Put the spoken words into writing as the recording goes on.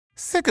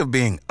Sick of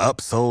being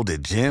upsold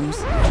at gyms?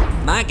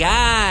 My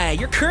guy,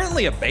 you're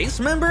currently a base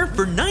member?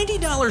 For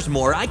 $90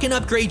 more, I can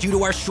upgrade you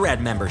to our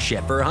Shred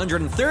membership. For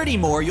 $130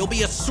 more, you'll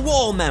be a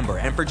Swole member.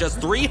 And for just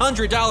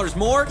 $300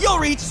 more, you'll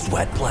reach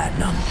Sweat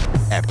Platinum.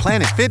 At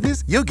Planet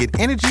Fitness, you'll get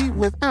energy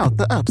without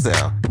the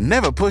upsell.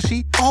 Never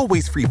pushy,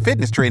 always free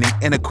fitness training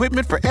and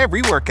equipment for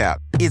every workout.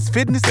 It's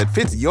fitness that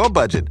fits your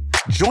budget.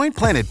 Join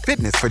Planet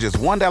Fitness for just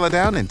 $1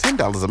 down and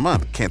 $10 a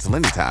month. Cancel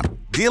anytime.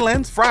 Deal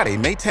ends Friday,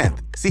 May 10th.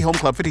 See Home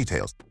Club for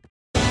details.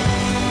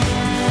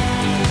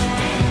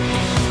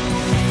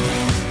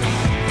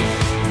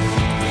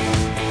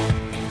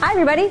 Hi,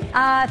 everybody.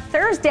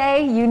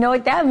 Thursday, you know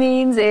what that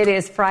means. It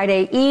is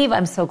Friday Eve.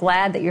 I'm so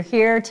glad that you're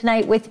here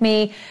tonight with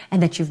me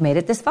and that you've made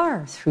it this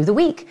far through the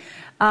week.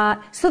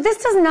 So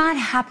this does not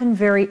happen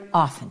very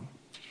often.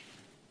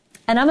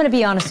 And I'm going to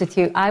be honest with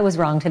you. I was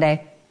wrong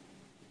today.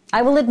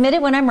 I will admit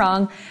it when I'm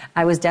wrong.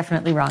 I was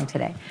definitely wrong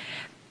today.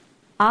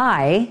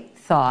 I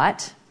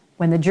thought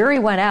when the jury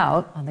went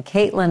out on the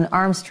Caitlin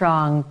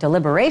Armstrong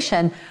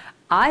deliberation,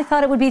 I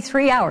thought it would be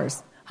 3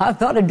 hours. I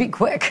thought it'd be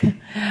quick.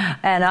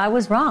 And I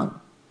was wrong.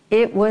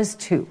 It was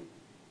 2.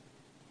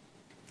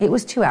 It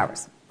was 2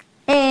 hours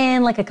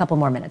and like a couple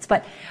more minutes.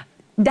 But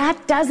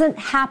that doesn't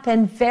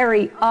happen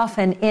very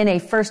often in a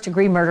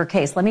first-degree murder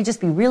case. Let me just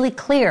be really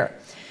clear.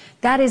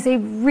 That is a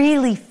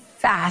really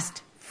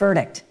fast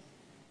verdict.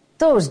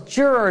 Those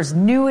jurors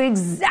knew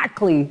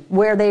exactly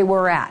where they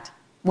were at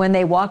when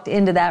they walked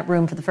into that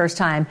room for the first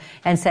time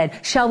and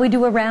said, shall we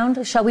do a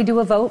round? Shall we do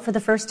a vote for the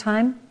first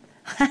time?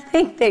 I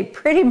think they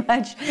pretty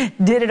much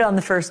did it on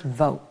the first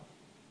vote.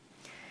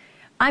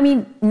 I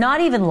mean,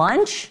 not even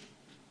lunch?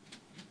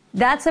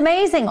 That's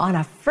amazing on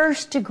a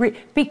first degree,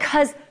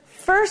 because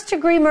first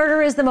degree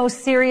murder is the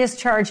most serious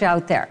charge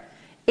out there.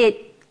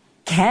 It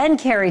can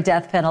carry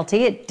death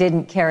penalty. It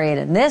didn't carry it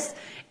in this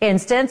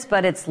instance,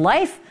 but it's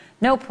life,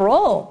 no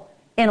parole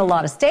in a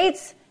lot of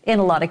states, in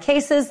a lot of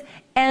cases,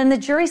 and the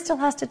jury still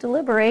has to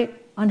deliberate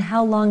on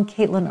how long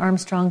Caitlin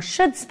Armstrong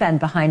should spend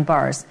behind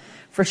bars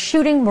for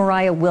shooting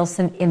Mariah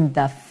Wilson in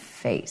the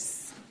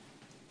face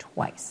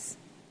twice.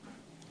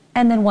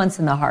 And then once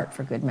in the heart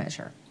for good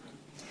measure.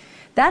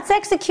 That's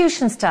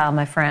execution style,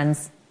 my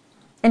friends.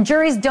 And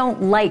juries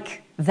don't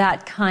like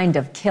that kind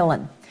of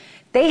killing.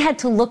 They had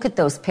to look at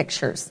those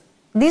pictures.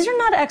 These are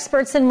not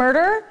experts in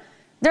murder.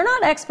 They're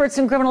not experts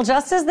in criminal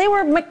justice. They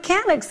were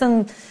mechanics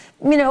and,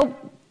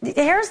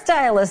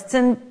 hairstylists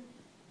and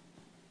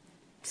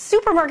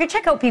supermarket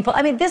checkout people.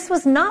 I mean, this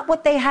was not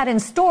what they had in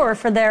store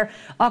for their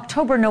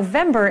October,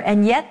 November,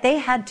 and yet they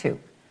had to.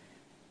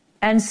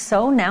 And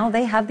so now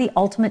they have the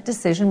ultimate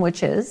decision,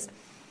 which is,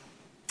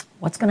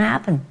 what's going to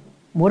happen?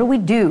 What do we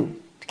do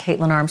to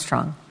Caitlin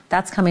Armstrong?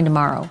 That's coming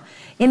tomorrow.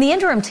 In the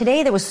interim,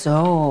 today there was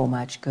so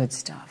much good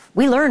stuff.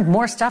 We learned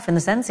more stuff in the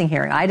sentencing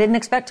hearing. I didn't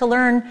expect to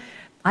learn.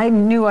 I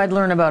knew I'd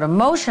learn about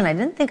emotion. I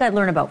didn't think I'd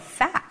learn about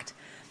fact.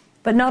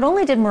 But not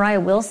only did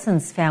Mariah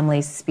Wilson's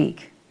family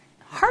speak,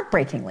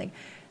 heartbreakingly,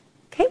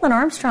 Caitlin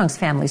Armstrong's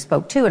family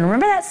spoke too. And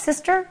remember that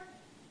sister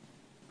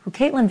who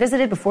Caitlin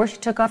visited before she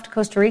took off to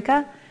Costa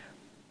Rica,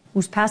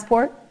 whose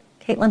passport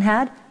Caitlin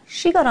had?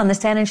 She got on the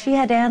stand and she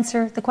had to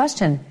answer the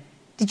question,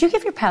 did you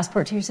give your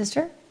passport to your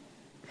sister?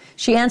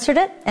 She answered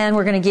it, and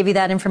we're going to give you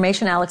that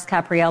information. Alex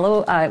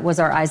Capriello was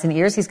our eyes and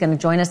ears. He's going to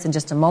join us in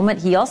just a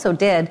moment. He also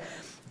did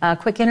a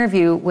quick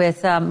interview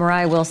with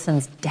Mariah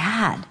Wilson's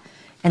dad.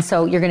 And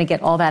so you're going to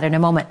get all that in a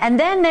moment. And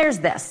then there's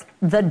this,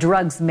 the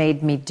drugs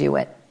made me do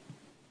it.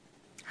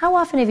 How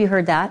often have you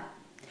heard that?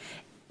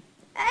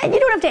 And you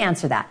don't have to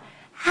answer that.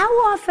 How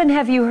often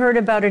have you heard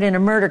about it in a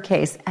murder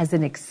case as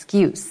an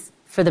excuse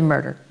for the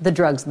murder? The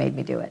drugs made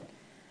me do it.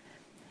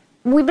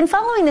 We've been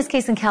following this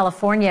case in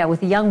California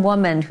with a young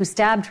woman who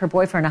stabbed her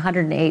boyfriend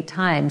 108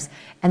 times,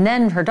 and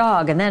then her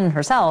dog, and then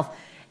herself,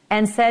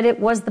 and said it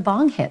was the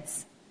bong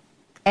hits.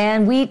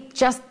 And we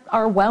just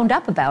are wound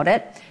up about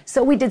it.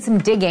 So we did some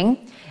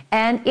digging,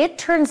 and it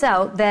turns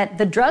out that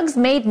the drugs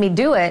made me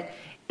do it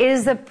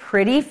is a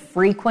pretty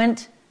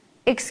frequent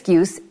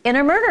excuse in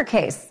a murder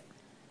case.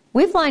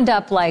 We've lined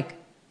up like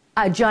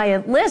a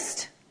giant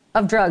list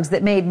of drugs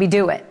that made me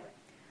do it.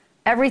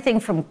 Everything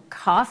from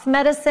cough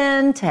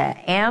medicine to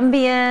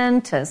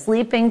Ambien to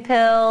sleeping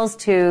pills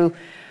to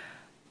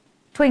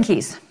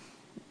Twinkies.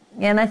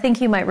 And I think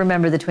you might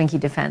remember the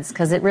Twinkie defense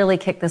because it really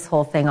kicked this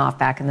whole thing off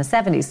back in the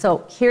 70s.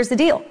 So here's the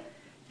deal.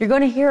 You're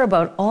going to hear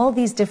about all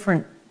these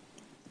different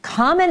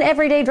common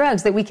everyday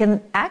drugs that we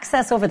can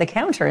access over the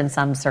counter in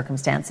some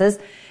circumstances,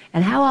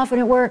 and how often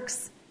it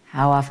works,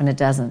 how often it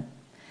doesn't.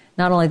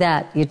 Not only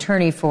that, the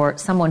attorney for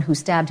someone who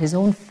stabbed his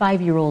own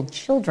 5-year-old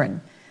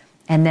children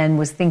and then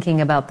was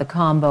thinking about the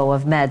combo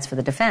of meds for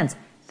the defense,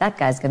 that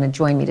guy's going to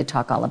join me to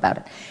talk all about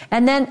it.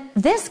 And then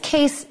this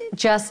case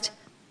just,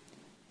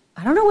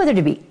 I don't know whether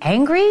to be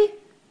angry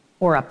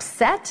or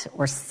upset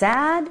or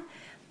sad.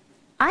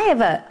 I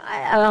have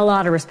a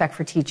lot of respect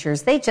for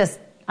teachers. Teachers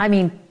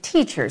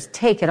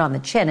take it on the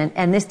chin.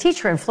 And this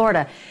teacher in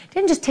Florida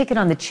didn't just take it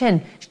on the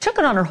chin, she took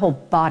it on her whole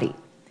body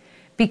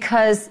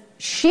because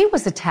she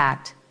was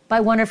attacked by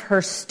one of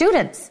her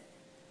students.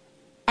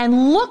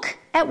 And look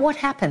at what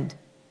happened.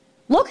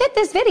 Look at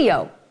this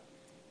video.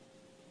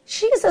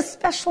 She is a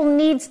special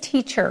needs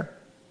teacher.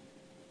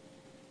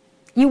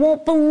 You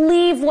won't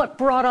believe what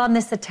brought on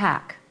this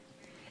attack.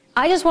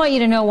 I just want you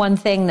to know one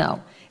thing,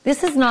 though.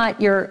 This is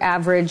not your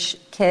average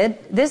kid.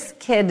 This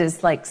kid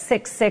is like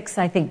 6'6",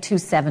 I think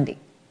 270.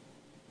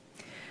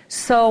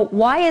 So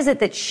why is it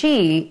that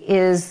she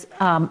is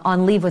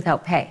on leave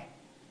without pay?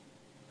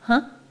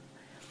 Huh?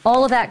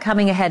 All of that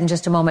coming ahead in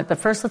just a moment. But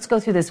first, let's go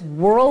through this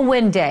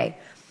whirlwind day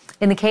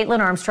in the Caitlin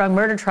Armstrong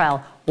murder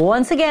trial.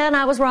 Once again,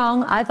 I was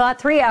wrong. I thought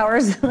 3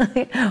 hours.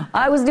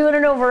 I was doing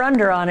an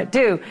over-under on it,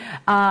 too.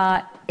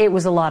 It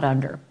was a lot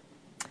under.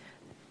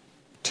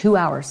 2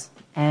 hours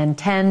and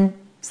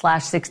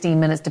 10/16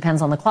 minutes,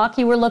 depends on the clock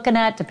you were looking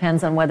at,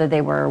 depends on whether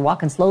they were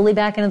walking slowly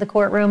back into the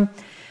courtroom.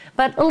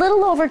 But a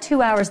little over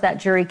 2 hours, that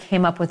jury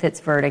came up with its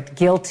verdict.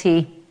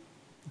 Guilty.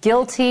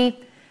 Guilty,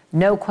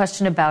 no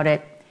question about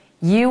it.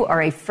 You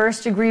are a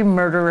first-degree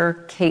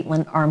murderer,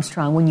 Caitlin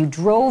Armstrong. When you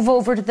drove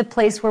over to the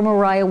place where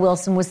Mariah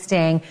Wilson was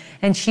staying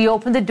and she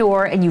opened the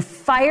door and you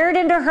fired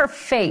into her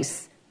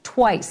face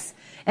twice.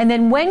 And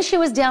then when she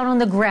was down on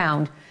the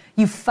ground,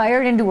 you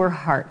fired into her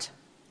heart.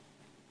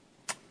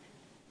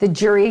 The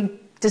jury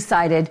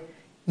decided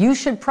you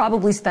should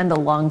probably spend a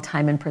long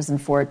time in prison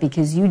for it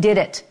because you did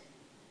it.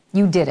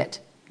 You did it.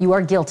 You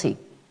are guilty.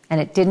 And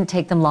it didn't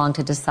take them long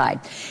to decide.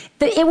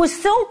 It was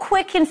so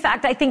quick, in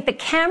fact, I think the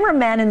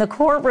cameraman in the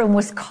courtroom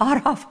was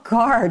caught off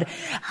guard.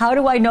 How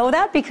do I know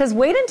that? Because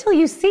wait until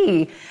you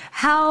see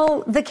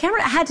how the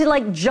camera had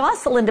to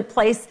jostle into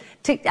place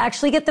to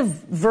actually get the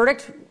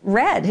verdict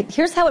read.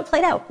 Here's how it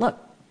played out. Look.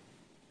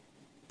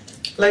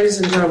 Ladies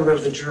and gentlemen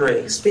of the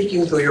jury,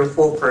 speaking through your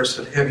full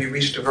person, have you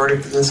reached a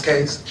verdict in this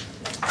case?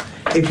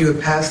 If you would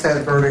pass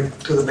that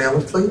verdict to the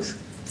bailiff, please.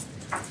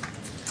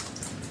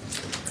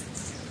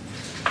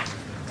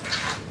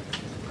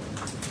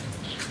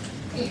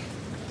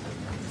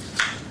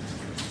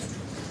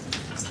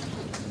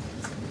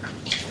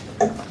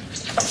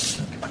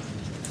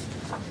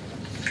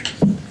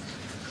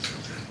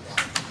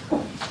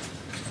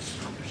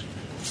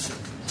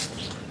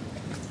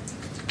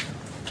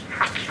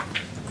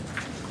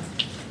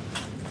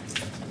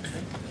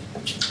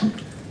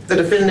 The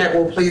defendant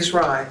will please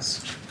rise.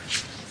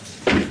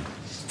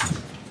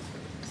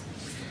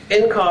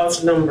 In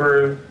cause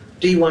number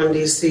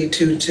D1DC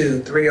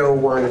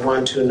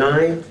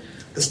 22301-129,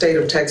 the State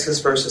of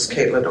Texas versus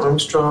Caitlin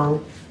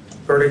Armstrong,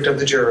 verdict of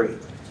the jury.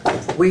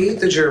 We,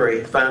 the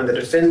jury, find the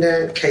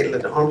defendant,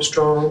 Caitlin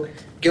Armstrong,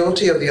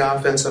 guilty of the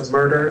offense of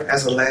murder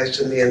as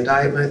alleged in the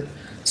indictment,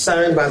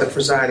 signed by the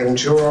presiding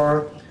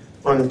juror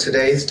on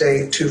today's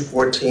date,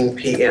 2:14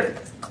 p.m.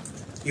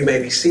 You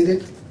may be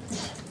seated.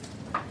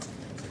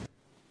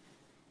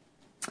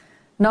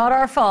 Not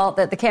our fault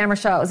that the camera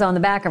shot was on the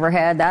back of her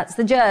head. That's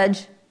the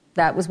judge.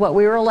 That was what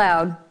we were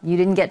allowed. You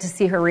didn't get to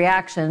see her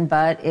reaction,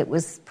 but it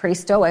was pretty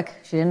stoic.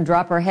 She didn't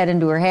drop her head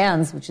into her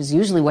hands, which is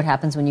usually what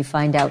happens when you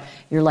find out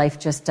your life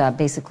just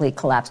basically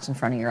collapsed in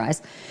front of your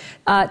eyes.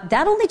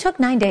 That only took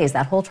 9 days,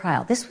 that whole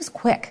trial. This was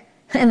quick.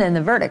 And then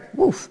the verdict,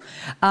 woof.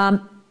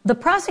 The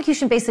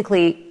prosecution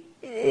basically,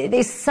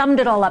 they summed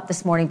it all up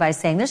this morning by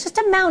saying there's just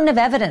a mountain of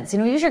evidence.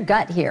 Use your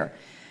gut here.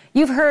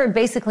 You've heard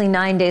basically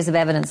 9 days of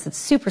evidence that's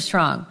super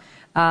strong.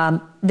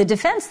 The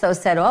defense, though,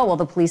 said, oh, well,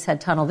 the police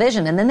had tunnel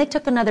vision. And then they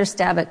took another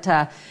stab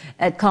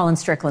at Colin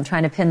Strickland,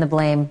 trying to pin the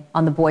blame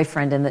on the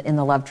boyfriend in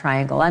the love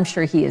triangle. I'm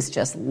sure he is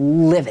just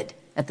livid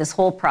at this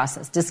whole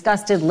process.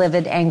 Disgusted,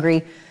 livid,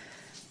 angry,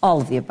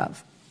 all of the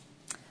above.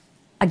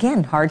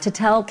 Again, hard to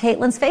tell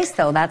Caitlin's face,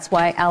 though. That's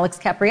why Alex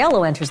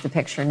Capriello enters the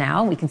picture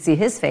now. We can see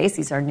his face.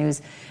 He's our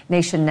News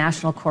Nation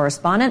national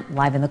correspondent,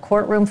 live in the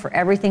courtroom for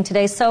everything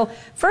today. So,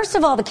 first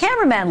of all, the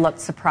cameraman looked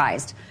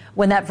surprised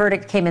when that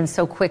verdict came in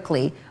so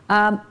quickly.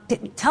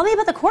 Tell me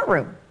about the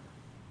courtroom.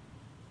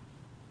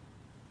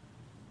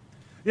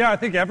 Yeah, I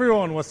think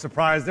everyone was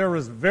surprised. There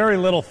was very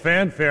little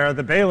fanfare.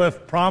 The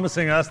bailiff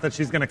promising us that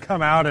she's going to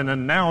come out and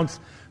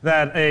announce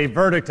that a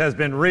verdict has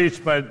been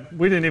reached, but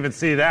we didn't even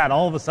see that.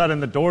 All of a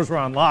sudden, the doors were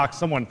unlocked.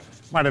 Someone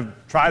might have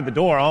tried the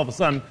door. All of a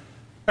sudden,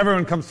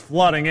 everyone comes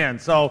flooding in.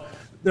 So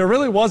there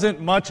really wasn't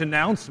much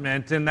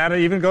announcement, and that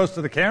even goes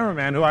to the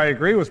cameraman, who I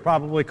agree was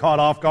probably caught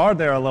off guard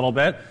there a little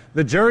bit.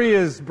 The jury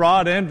is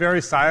brought in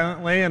very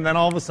silently, and then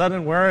all of a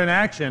sudden, we're in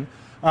action.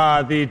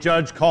 The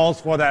judge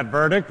calls for that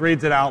verdict,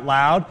 reads it out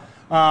loud.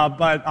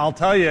 But I'll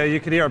tell you, you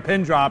could hear a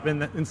pin drop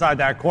inside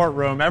that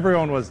courtroom.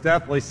 Everyone was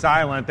deathly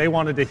silent. They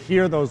wanted to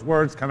hear those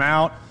words come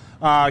out.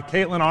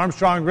 Caitlin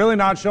Armstrong really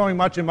not showing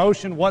much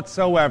emotion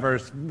whatsoever.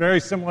 It's very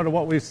similar to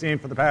what we've seen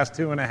for the past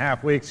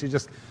 2.5 weeks. She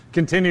just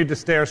continued to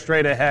stare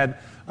straight ahead.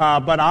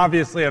 But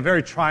obviously a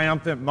very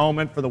triumphant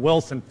moment for the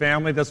Wilson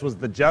family. This was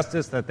the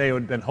justice that they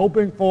had been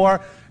hoping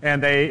for,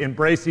 and they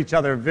embraced each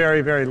other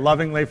very, very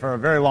lovingly for a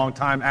very long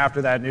time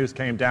after that news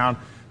came down.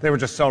 They were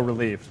just so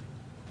relieved.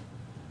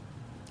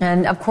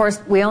 And, of course,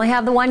 we only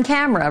have the one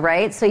camera,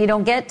 right? So you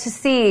don't get to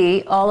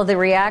see all of the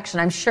reaction.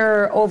 I'm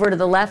sure over to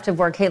the left of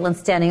where Caitlin's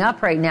standing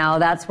up right now,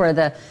 that's where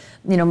the,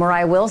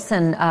 Mariah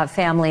Wilson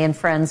family and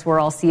friends were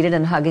all seated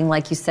and hugging,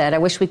 like you said. I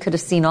wish we could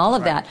have seen all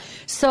of that.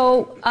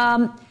 So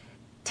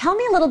tell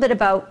me a little bit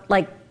about,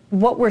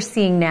 what we're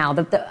seeing now.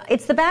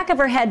 It's the back of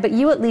her head, but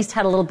you at least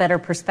had a little better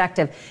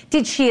perspective.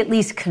 Did she at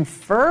least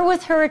confer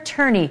with her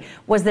attorney?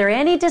 Was there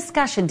any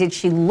discussion? Did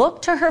she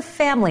look to her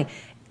family?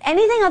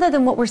 Anything other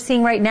than what we're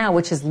seeing right now,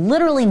 which is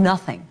literally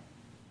nothing?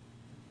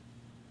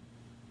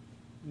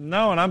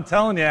 No, and I'm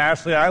telling you,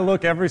 Ashley, I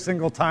look every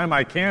single time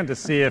I can to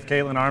see if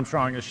Caitlin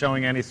Armstrong is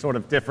showing any sort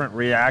of different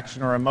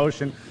reaction or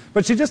emotion.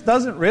 But she just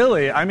doesn't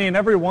really. I mean,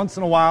 every once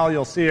in a while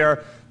you'll see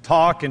her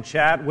talk and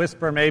chat,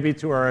 whisper maybe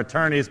to her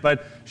attorneys,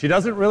 but she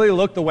doesn't really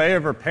look the way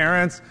of her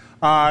parents.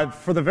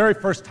 For the very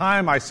first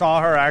time, I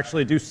saw her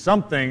actually do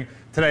something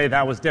today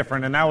that was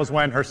different, and that was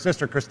when her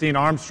sister, Christine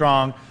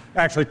Armstrong,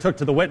 actually took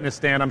to the witness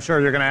stand. I'm sure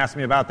you're going to ask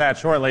me about that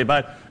shortly,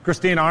 but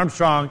Christine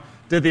Armstrong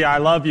did the I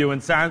love you in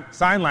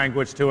sign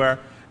language to her,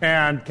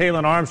 and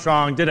Caitlin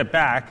Armstrong did it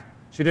back.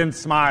 She didn't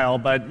smile,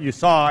 but you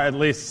saw at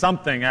least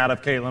something out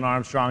of Caitlin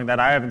Armstrong that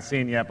I haven't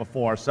seen yet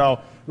before. So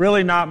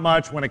really not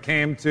much when it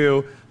came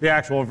to the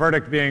actual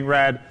verdict being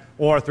read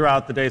or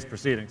throughout the day's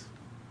proceedings.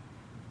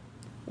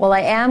 Well,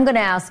 I am going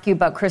to ask you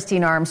about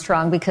Christine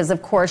Armstrong because,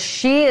 of course,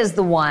 she is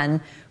the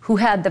one who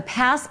had the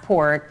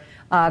passport.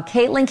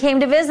 Caitlin came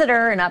to visit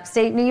her in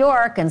upstate New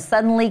York, and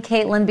suddenly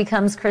Caitlin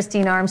becomes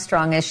Christine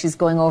Armstrong as she's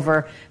going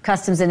over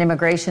customs and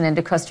immigration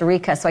into Costa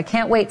Rica. So I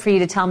can't wait for you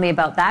to tell me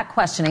about that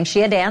questioning. She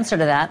had to answer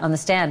to that on the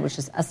stand, which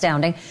is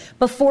astounding.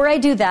 Before I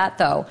do that,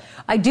 though,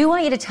 I do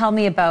want you to tell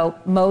me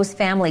about Mo's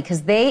family,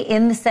 because they,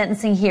 in the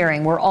sentencing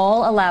hearing, were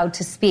all allowed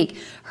to speak.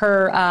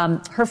 Her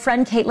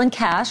friend Caitlin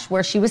Cash,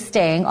 where she was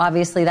staying,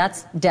 obviously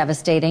that's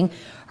devastating.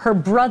 Her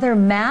brother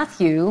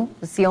Matthew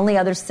was the only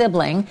other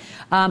sibling,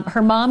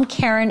 her mom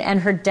Karen,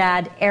 and her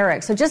dad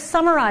Eric. So just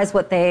summarize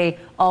what they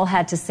all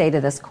had to say to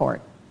this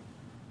court.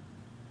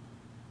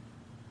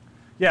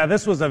 Yeah,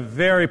 this was a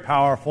very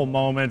powerful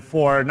moment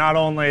for not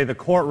only the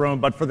courtroom,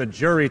 but for the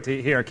jury to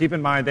hear. Keep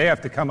in mind, they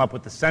have to come up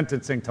with the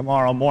sentencing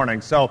tomorrow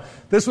morning. So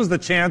this was the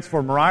chance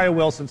for Mariah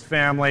Wilson's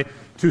family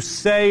to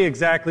say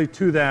exactly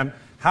to them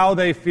how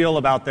they feel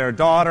about their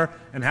daughter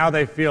and how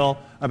they feel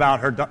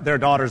about their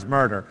daughter's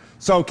murder.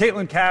 So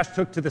Caitlin Cash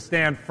took to the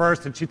stand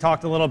first, and she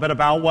talked a little bit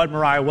about what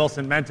Mariah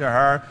Wilson meant to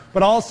her,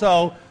 but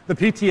also the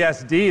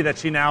PTSD that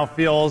she now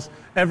feels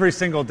every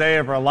single day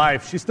of her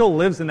life. She still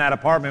lives in that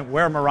apartment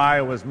where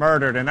Mariah was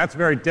murdered, and that's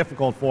very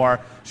difficult for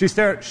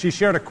her. She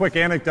shared a quick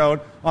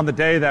anecdote on the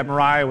day that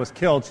Mariah was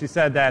killed. She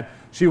said that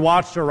she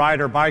watched her ride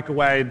her bike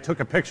away and took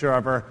a picture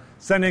of her,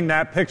 sending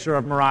that picture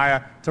of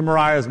Mariah to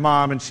Mariah's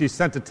mom, and she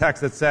sent a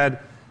text that said,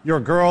 "Your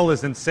girl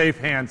is in safe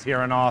hands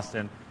here in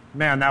Austin."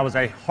 Man, that was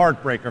a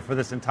heartbreaker for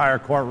this entire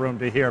courtroom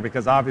to hear,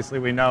 because obviously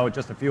we know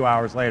just a few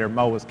hours later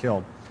Mo was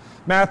killed.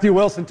 Matthew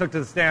Wilson took to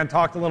the stand,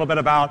 talked a little bit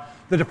about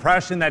the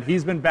depression that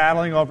he's been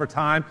battling over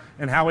time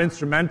and how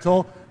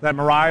instrumental that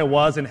Mariah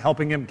was in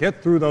helping him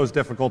get through those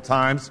difficult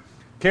times.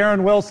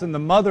 Karen Wilson, the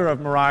mother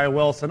of Mariah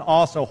Wilson,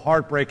 also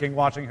heartbreaking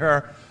watching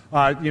her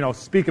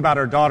speak about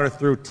her daughter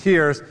through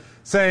tears,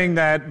 saying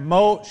that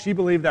she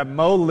believed that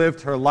Mo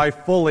lived her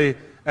life fully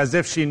as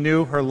if she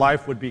knew her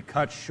life would be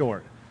cut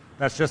short.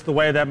 That's just the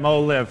way that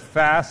Mo lived,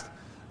 fast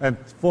and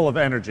full of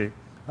energy.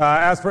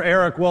 As for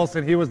Eric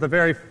Wilson, he was the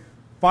very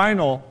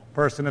final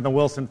person in the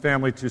Wilson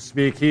family to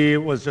speak. He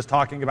was just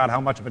talking about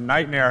how much of a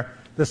nightmare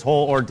this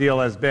whole ordeal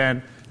has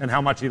been and how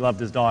much he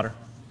loved his daughter.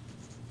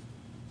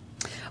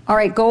 All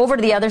right, go over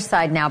to the other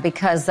side now,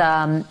 because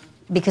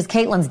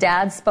Caitlin's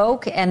dad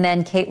spoke and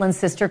then Caitlin's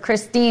sister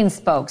Christine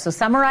spoke. So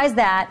summarize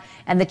that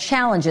and the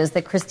challenges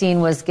that Christine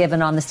was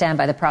given on the stand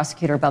by the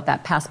prosecutor about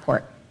that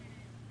passport.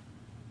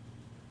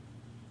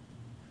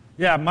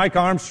 Yeah, Mike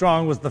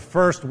Armstrong was the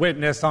first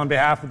witness on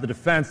behalf of the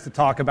defense to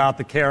talk about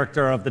the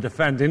character of the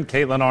defendant,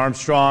 Caitlin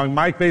Armstrong.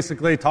 Mike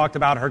basically talked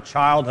about her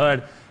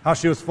childhood, how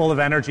she was full of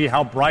energy,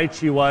 how bright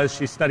she was.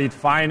 She studied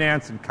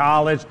finance in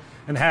college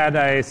and had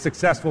a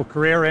successful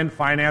career in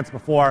finance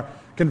before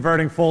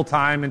converting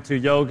full-time into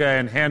yoga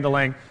and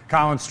handling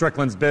Colin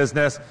Strickland's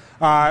business.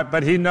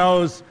 But he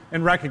knows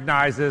and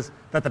recognizes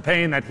that the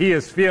pain that he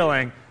is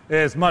feeling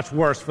is much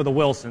worse for the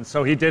Wilsons,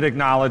 so he did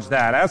acknowledge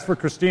that. As for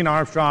Christine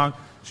Armstrong,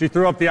 she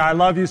threw up the I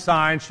love you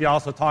sign. She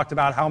also talked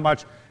about how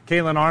much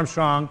Caitlin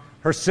Armstrong,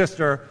 her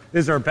sister,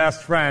 is her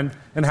best friend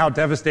and how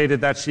devastated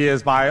that she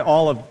is by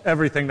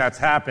everything that's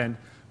happened.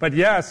 But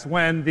yes,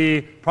 when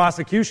the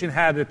prosecution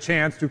had a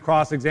chance to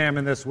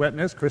cross-examine this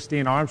witness,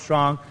 Christine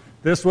Armstrong,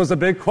 this was a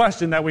big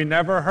question that we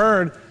never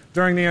heard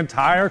during the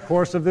entire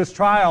course of this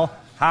trial.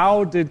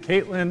 How did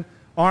Caitlin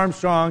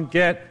Armstrong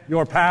get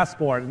your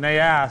passport? And they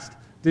asked,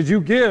 did you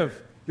give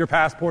your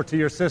passport to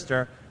your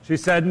sister? She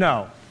said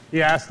no.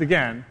 He asked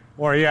again.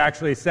 Or he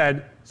actually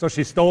said, so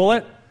she stole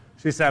it?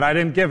 She said, I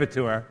didn't give it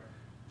to her.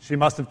 She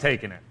must have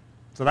taken it.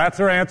 So that's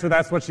her answer.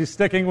 That's what she's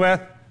sticking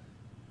with.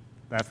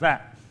 That's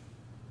that.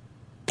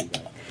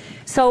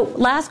 So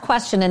last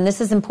question, and this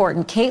is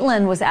important.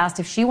 Caitlin was asked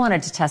if she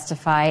wanted to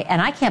testify,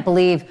 and I can't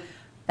believe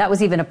that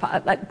was even a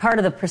part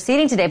of the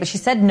proceeding today, but she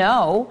said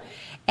no.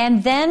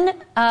 And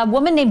then a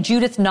woman named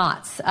Judith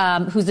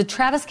Knotts, who's a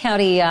Travis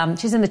County,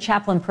 she's in the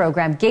chaplain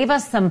program, gave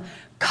us some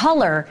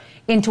color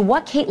into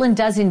what Caitlin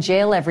does in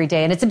jail every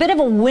day. And it's a bit of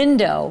a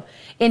window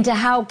into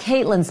how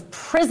Caitlin's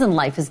prison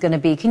life is going to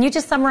be. Can you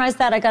just summarize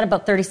that? I got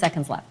about 30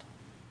 seconds left.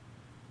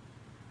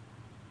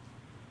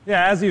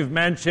 Yeah, as you've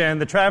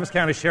mentioned, the Travis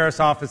County Sheriff's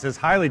Office is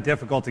highly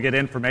difficult to get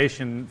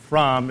information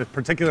from,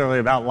 particularly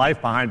about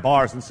life behind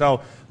bars. And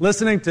so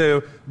listening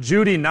to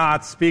Judy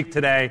Knotts speak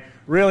today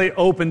really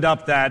opened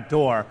up that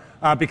door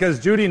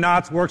because Judy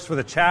Knotts works for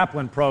the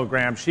chaplain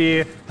program.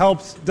 She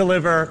helps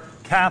deliver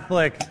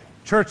Catholic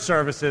church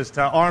services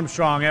to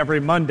Armstrong every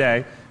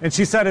Monday. And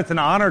she said it's an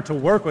honor to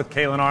work with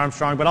Caitlin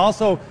Armstrong, but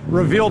also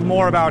revealed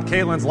more about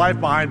Caitlin's life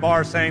behind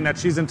bars, saying that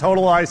she's in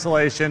total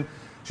isolation.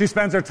 She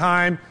spends her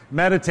time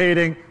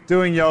meditating,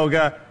 doing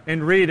yoga,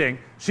 and reading.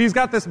 She's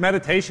got this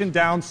meditation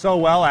down so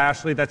well,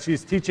 Ashley, that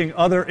she's teaching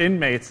other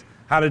inmates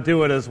how to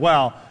do it as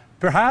well.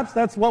 Perhaps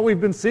that's what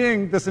we've been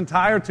seeing this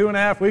entire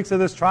 2.5 weeks of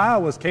this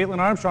trial, was Caitlin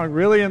Armstrong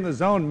really in the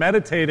zone,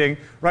 meditating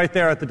right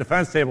there at the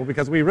defense table,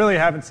 because we really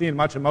haven't seen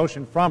much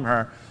emotion from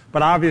her.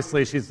 But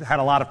obviously, she's had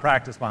a lot of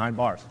practice behind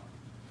bars.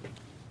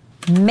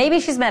 Maybe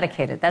she's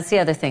medicated. That's the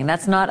other thing.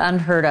 That's not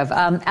unheard of.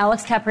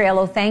 Alex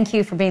Capriello, thank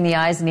you for being the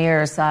eyes and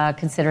ears,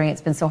 considering it's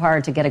been so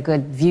hard to get a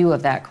good view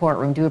of that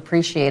courtroom. Do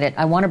appreciate it.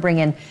 I want to bring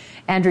in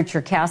Andrew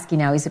Cherkasky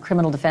now. He's a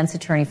criminal defense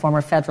attorney,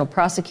 former federal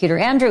prosecutor.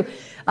 Andrew,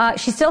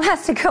 she still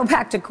has to go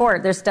back to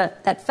court. There's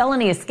that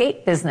felony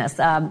escape business,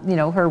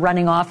 her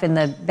running off in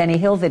the Benny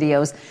Hill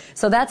videos.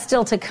 So that's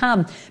still to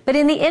come. But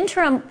in the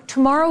interim,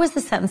 tomorrow is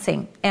the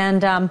sentencing.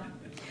 And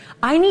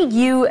I need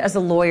you as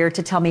a lawyer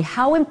to tell me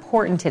how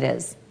important it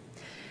is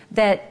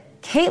that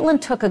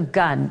Caitlin took a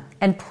gun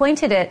and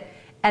pointed it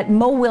at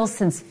Mo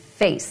Wilson's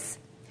face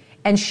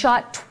and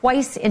shot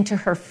twice into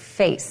her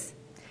face,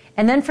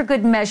 and then for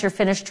good measure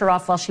finished her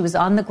off while she was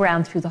on the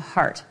ground through the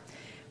heart.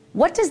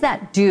 What does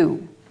that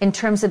do in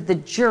terms of the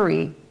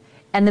jury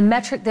and the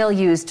metric they'll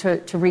use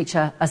to reach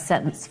a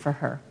sentence for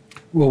her?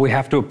 Well, we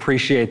have to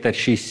appreciate that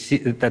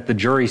that the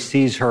jury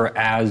sees her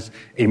as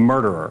a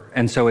murderer.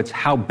 And so it's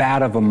how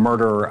bad of a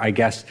murderer, I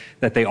guess,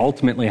 that they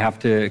ultimately have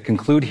to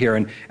conclude here.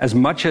 And as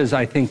much as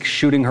I think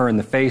shooting her in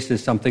the face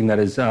is something that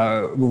is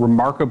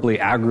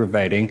remarkably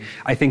aggravating,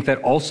 I think that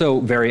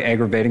also very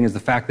aggravating is the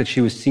fact that she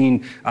was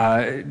seen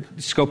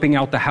scoping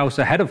out the house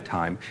ahead of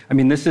time. I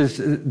mean, this is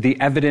the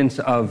evidence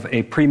of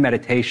a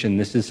premeditation.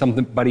 This is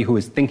somebody who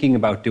is thinking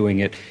about doing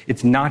it.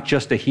 It's not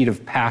just a heat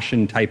of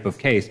passion type of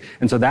case.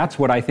 And so that's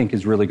what I think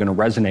is really going to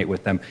resonate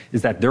with them,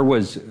 is that there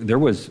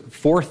was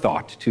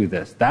forethought to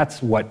this.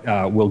 That's what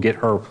will get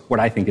her what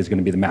I think is going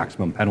to be the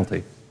maximum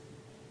penalty.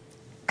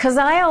 Because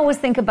I always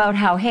think about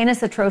how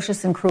heinous,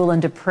 atrocious, and cruel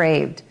and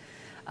depraved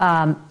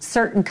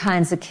certain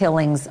kinds of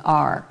killings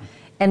are.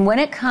 And when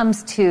it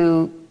comes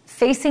to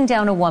facing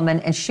down a woman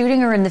and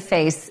shooting her in the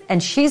face,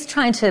 and she's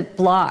trying to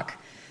block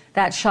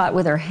that shot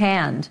with her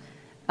hand,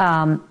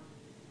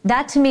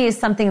 that to me is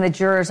something the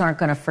jurors aren't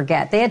going to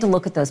forget. They had to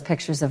look at those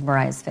pictures of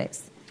Mariah's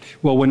face.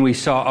 Well, when we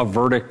saw a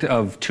verdict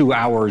of 2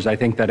 hours, I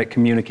think that it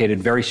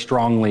communicated very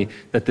strongly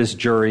that this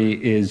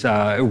jury is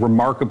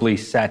remarkably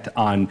set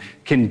on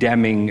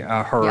condemning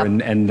her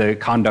and the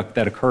conduct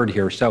that occurred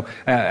here. So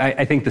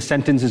I think the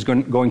sentence is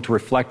going to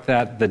reflect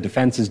that. The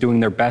defense is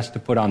doing their best to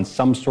put on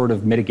some sort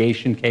of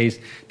mitigation case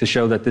to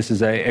show that this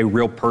is a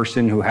real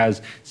person who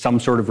has some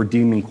sort of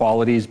redeeming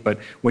qualities. But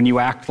when you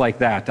act like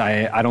that,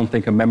 I don't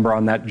think a member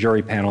on that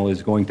jury panel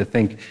is going to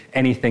think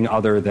anything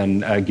other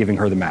than giving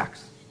her the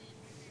max.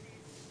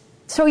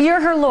 So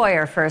you're her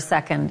lawyer for a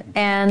second,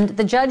 and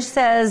the judge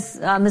says,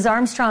 Ms.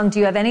 Armstrong, do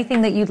you have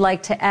anything that you'd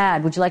like to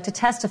add? Would you like to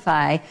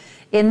testify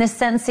in this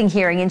sentencing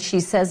hearing? And she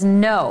says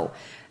no.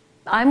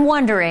 I'm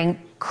wondering,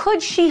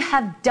 could she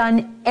have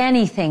done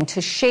anything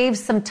to shave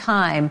some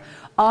time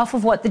off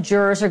of what the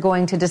jurors are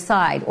going to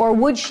decide? Or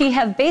would she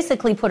have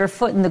basically put her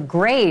foot in the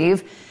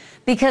grave,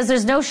 because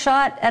there's no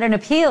shot at an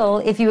appeal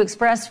if you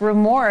express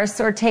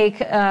remorse or take,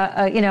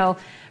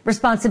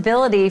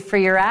 responsibility for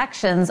your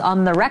actions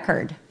on the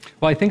record?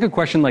 Well, I think a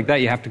question like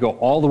that, you have to go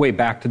all the way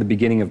back to the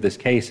beginning of this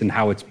case and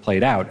how it's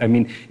played out. I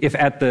mean, if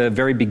at the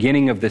very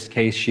beginning of this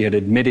case she had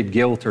admitted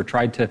guilt or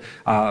tried to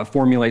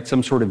formulate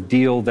some sort of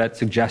deal that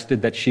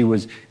suggested that she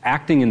was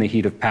acting in the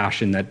heat of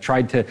passion, that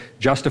tried to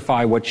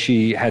justify what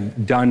she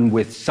had done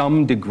with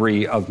some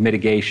degree of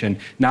mitigation,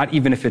 not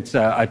even if it's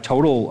a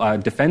total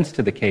defense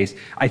to the case,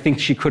 I think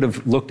she could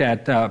have looked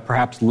at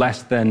perhaps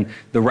less than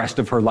the rest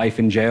of her life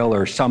in jail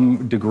or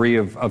some degree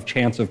of of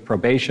chance of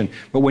probation.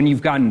 But when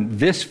you've gotten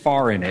this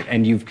far in it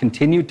and you've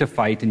continued to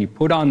fight and you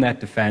put on that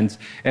defense,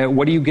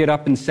 what do you get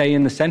up and say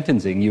in the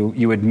sentencing?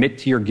 You admit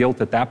to your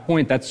guilt at that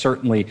point. That's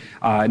certainly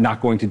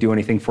not going to do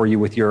anything for you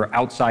with your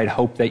outside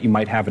hope that you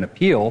might have an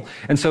appeal.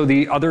 And so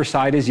the other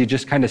side is you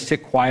just kind of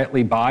sit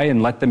quietly by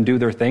and let them do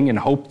their thing and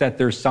hope that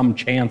there's some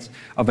chance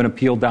of an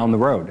appeal down the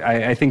road.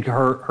 I think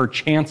her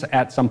chance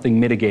at something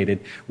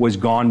mitigated was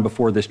gone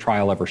before this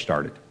trial ever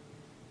started.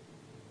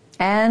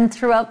 And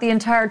throughout the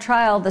entire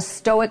trial, the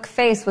stoic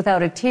face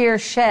without a tear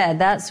shed,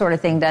 that sort of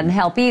thing doesn't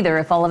help either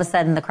if all of a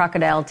sudden the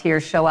crocodile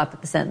tears show up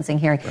at the sentencing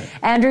hearing. Right.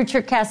 Andrew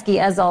Cherkasky,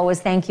 as always,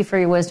 thank you for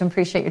your wisdom.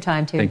 Appreciate your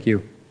time, too. Thank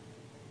you.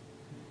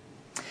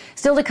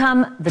 Still to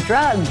come, the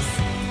drugs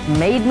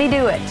made me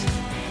do it.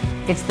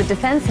 It's the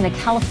defense in a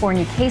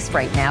California case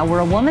right now where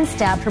a woman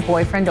stabbed her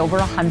boyfriend over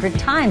 100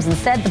 times and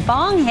said the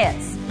bong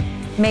hits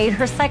made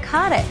her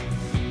psychotic.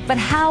 But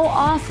how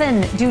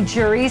often do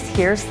juries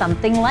hear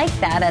something like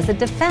that as a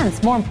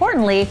defense? More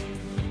importantly,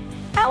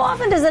 how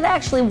often does it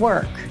actually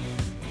work?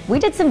 We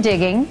did some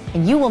digging,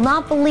 and you will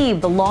not believe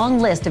the long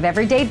list of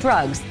everyday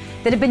drugs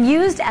that have been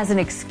used as an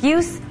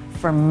excuse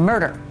for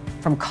murder.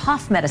 From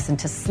cough medicine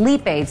to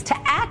sleep aids to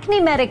acne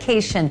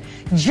medication,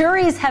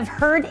 juries have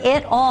heard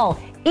it all,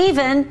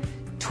 even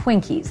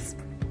Twinkies.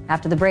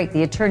 After the break,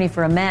 the attorney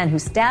for a man who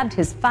stabbed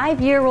his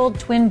 5-year-old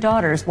twin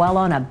daughters while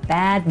on a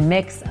bad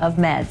mix of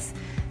meds.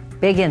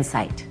 Big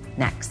insight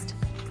next.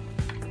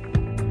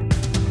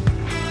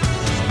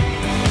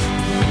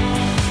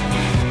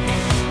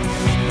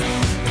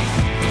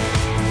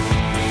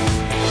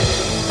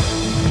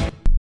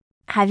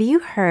 Have you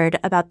heard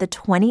about the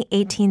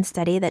 2018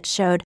 study that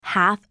showed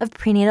half of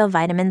prenatal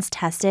vitamins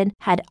tested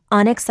had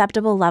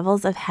unacceptable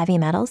levels of heavy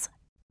metals?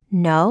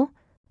 No?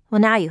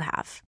 Well, now you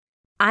have.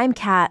 I'm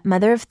Kat,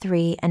 mother of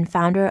 3 and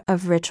founder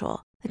of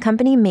Ritual, the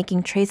company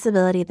making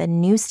traceability the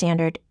new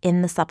standard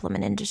in the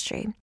supplement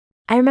industry.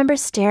 I remember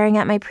staring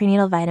at my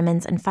prenatal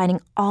vitamins and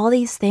finding all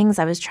these things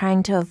I was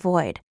trying to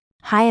avoid.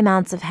 High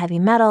amounts of heavy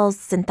metals,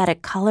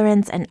 synthetic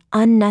colorants, and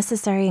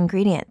unnecessary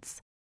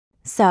ingredients.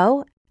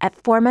 So,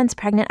 at 4 months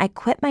pregnant, I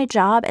quit my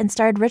job and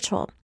started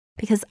Ritual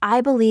because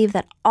I believe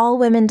that all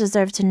women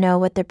deserve to know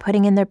what they're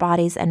putting in their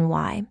bodies and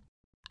why.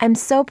 I'm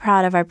so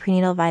proud of our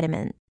prenatal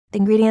vitamin. The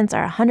ingredients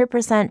are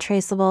 100%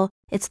 traceable,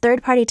 it's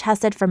third-party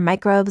tested for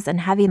microbes and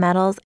heavy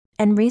metals,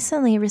 and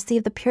recently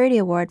received the Purity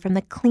Award from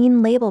the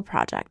Clean Label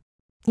Project.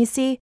 You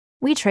see,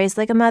 we trace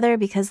like a mother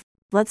because,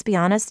 let's be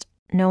honest,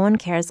 no one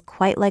cares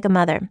quite like a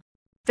mother.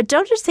 But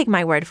don't just take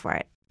my word for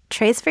it.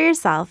 Trace for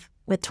yourself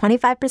with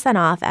 25%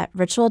 off at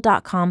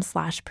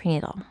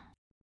ritual.com/prenatal.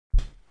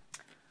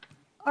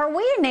 Are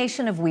we a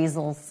nation of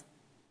weasels?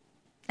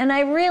 And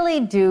I really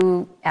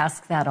do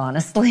ask that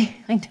honestly.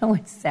 I know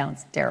it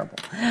sounds terrible.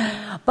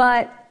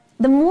 But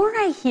the more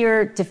I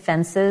hear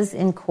defenses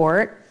in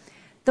court,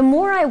 the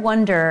more I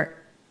wonder,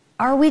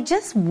 are we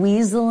just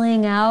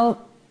weaseling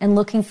out and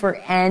looking for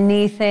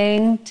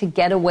anything to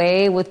get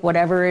away with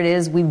whatever it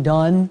is we've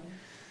done,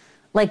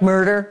 like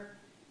murder?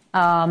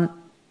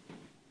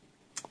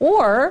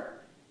 Or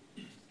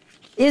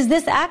is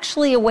this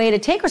actually a way to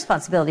take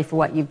responsibility for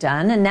what you've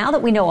done? And now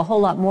that we know a whole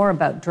lot more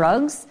about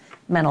drugs,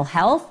 mental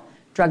health,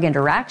 drug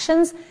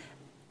interactions,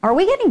 are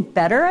we getting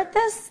better at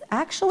this,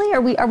 actually?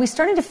 Are we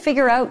starting to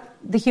figure out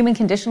the human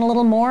condition a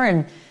little more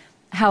and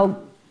how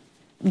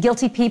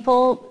guilty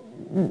people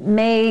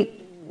may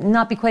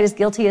not be quite as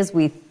guilty as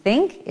we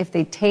think if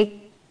they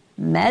take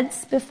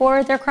meds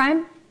before their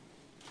crime?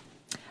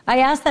 I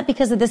asked that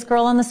because of this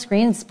girl on the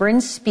screen, Bryn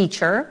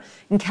Speecher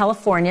in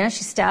California.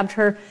 She stabbed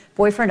her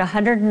boyfriend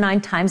 109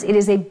 times. It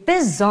is a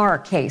bizarre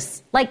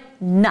case, like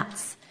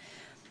nuts.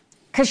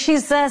 Because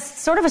she's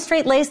sort of a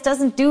straight-laced,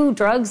 doesn't do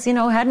drugs,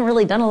 hadn't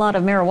really done a lot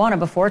of marijuana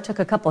before, took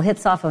a couple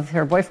hits off of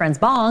her boyfriend's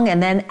bong,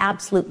 and then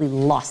absolutely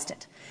lost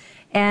it.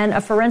 And a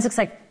forensic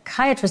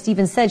psychiatrist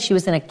even said she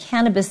was in a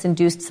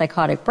cannabis-induced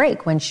psychotic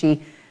break when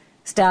she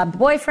stabbed the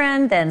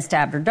boyfriend, then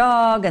stabbed her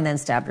dog, and then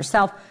stabbed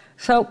herself.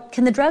 So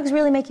can the drugs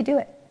really make you do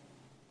it?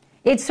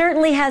 It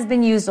certainly has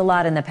been used a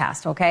lot in the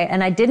past, okay?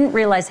 And I didn't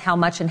realize how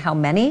much and how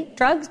many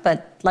drugs,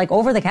 but like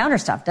over-the-counter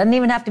stuff. Doesn't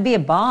even have to be a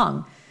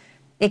bong.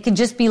 It could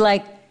just be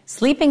like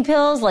sleeping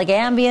pills like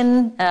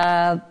Ambien,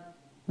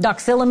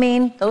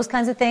 doxylamine, those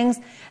kinds of things.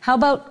 How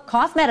about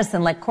cough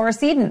medicine like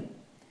Coricidin?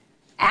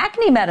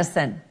 Acne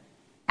medicine,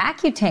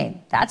 Accutane.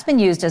 That's been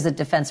used as a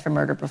defense for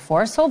murder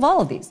before. So have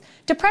all of these.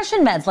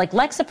 Depression meds like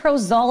Lexapro,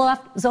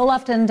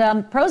 Zoloft, and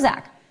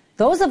Prozac.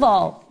 Those have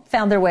all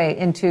found their way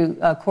into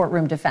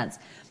courtroom defense.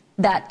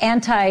 That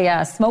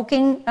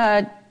anti-smoking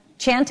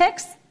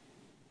Chantix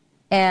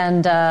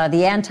and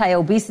the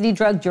anti-obesity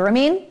drug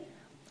Duramine.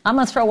 I'm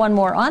going to throw one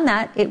more on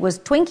that. It was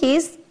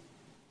Twinkies.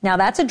 Now,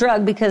 that's a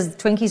drug because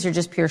Twinkies are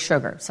just pure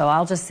sugar. So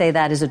I'll just say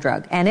that is a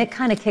drug. And it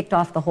kind of kicked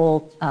off the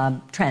whole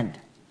trend,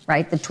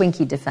 right? The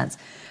Twinkie defense.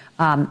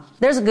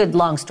 There's a good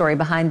long story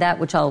behind that,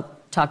 which I'll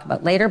talk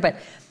about later. But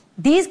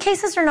these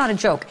cases are not a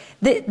joke.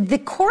 The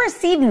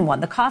Coricidin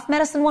one, the cough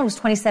medicine one, was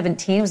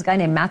 2017. It was a guy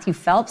named Matthew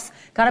Phelps.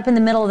 Got up in the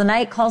middle of the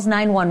night, calls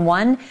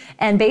 911,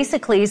 and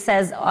basically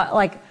says,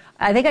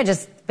 I think I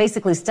just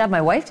basically stabbed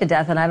my wife to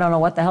death, and I don't know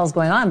what the hell's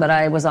going on, but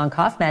I was on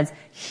cough meds.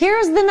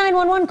 Here's the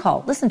 911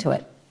 call. Listen to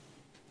it.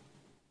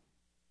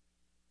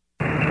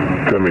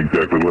 Tell me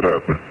exactly what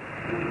happened.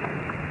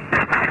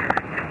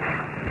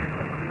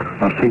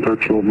 I think I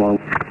killed my...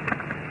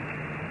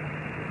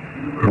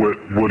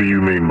 What do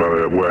you mean by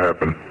that? What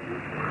happened?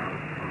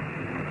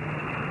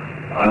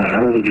 I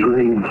had a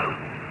dream,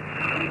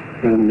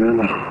 and then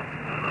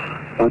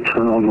I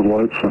turn on the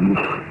lights and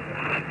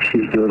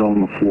she's dead on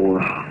the floor.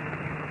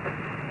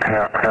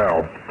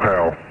 How?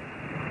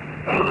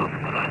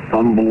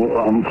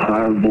 I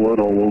have blood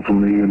all over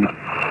me, and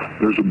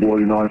there's a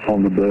bloody knife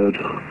on the bed,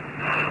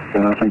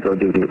 and I think I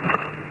did it.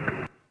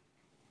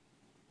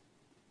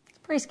 It's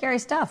pretty scary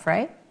stuff,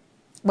 right?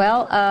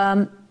 Well,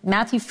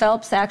 Matthew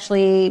Phelps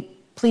actually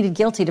pleaded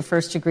guilty to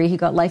first degree. He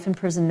got life in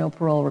prison, no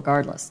parole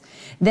regardless.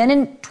 Then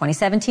in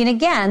 2017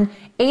 again,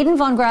 Aiden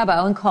von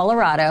Grabau in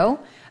Colorado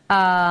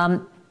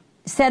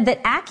said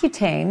that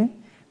Accutane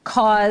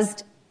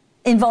caused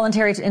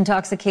involuntary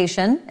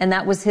intoxication, and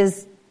that was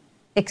his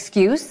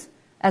excuse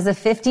as a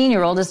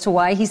 15-year-old as to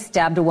why he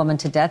stabbed a woman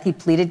to death. He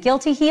pleaded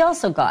guilty. He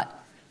also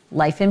got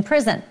life in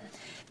prison.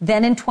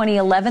 Then in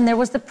 2011, there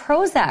was the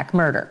Prozac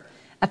murder.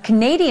 A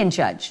Canadian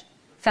judge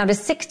found a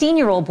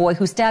 16-year-old boy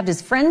who stabbed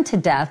his friend to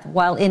death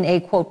while in a,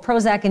 quote,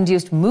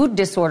 Prozac-induced mood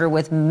disorder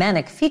with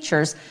manic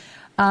features.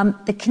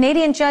 The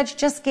Canadian judge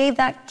just gave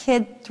that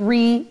kid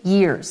 3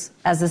 years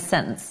as a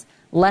sentence,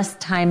 less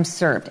time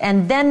served.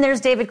 And then there's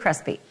David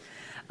Crespi.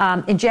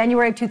 In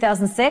January of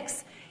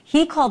 2006,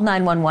 he called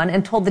 911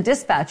 and told the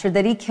dispatcher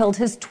that he killed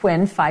his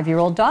twin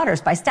 5-year-old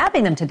daughters by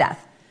stabbing them to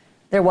death.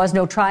 There was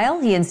no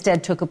trial. He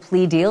instead took a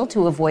plea deal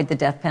to avoid the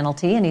death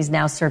penalty, and he's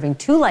now serving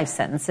 2 life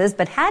sentences.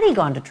 But had he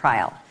gone to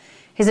trial,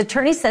 his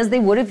attorney says they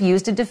would have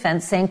used a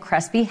defense saying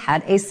Crespi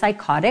had a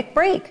psychotic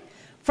break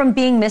from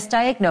being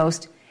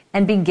misdiagnosed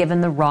and being given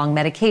the wrong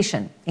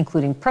medication,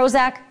 including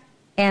Prozac,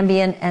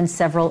 Ambien, and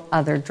several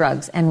other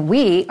drugs. And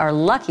we are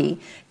lucky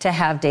to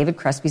have David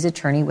Crespi's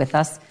attorney with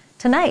us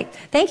tonight.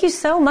 Thank you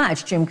so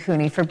much, Jim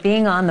Cooney, for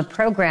being on the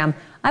program.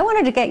 I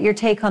wanted to get your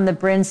take on the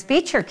Bryn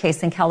Speecher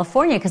case in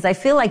California, because I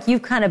feel like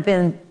you've kind of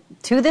been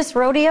to this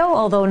rodeo,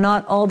 although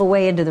not all the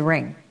way into the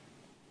ring.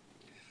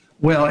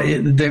 Well,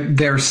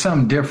 there are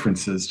some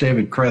differences.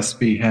 David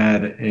Crespi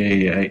had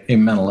a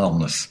mental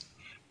illness,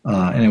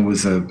 and it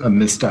was a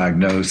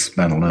misdiagnosed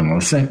mental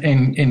illness.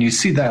 And you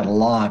see that a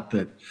lot,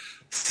 that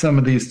some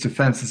of these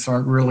defenses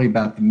aren't really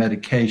about the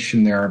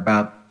medication. They're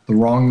about the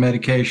wrong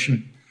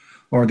medication,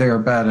 or they're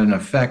about an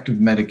effective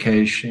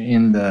medication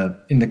in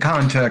the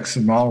context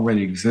of an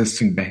already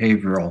existing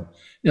behavioral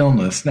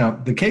illness. Now,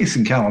 the case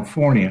in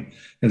California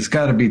has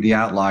got to be the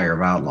outlier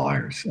of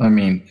outliers. I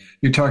mean,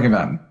 you're talking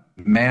about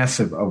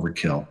massive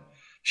overkill.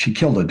 She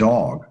killed a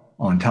dog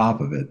on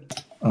top of it.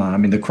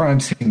 The crime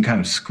scene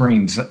kind of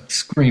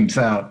screams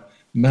out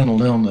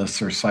mental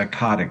illness or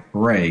psychotic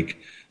break,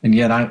 and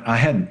yet I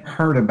hadn't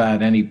heard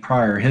about any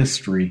prior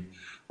history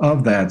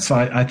of that. So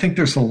I think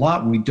there's a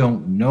lot we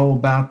don't know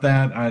about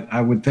that.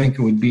 I would think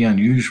it would be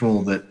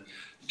unusual that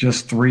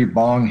just 3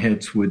 bong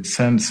hits would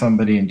send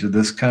somebody into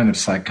this kind of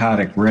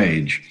psychotic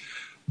rage.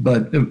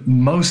 But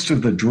most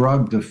of the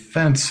drug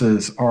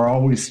defenses are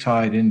always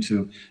tied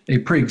into a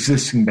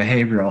pre-existing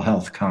behavioral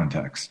health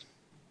context.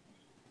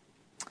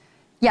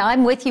 Yeah,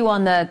 I'm with you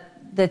on the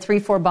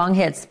 3-4 bong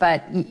hits,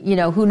 but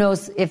who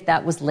knows if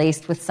that was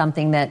laced with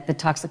something that the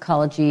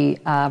toxicology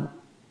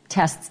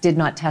tests did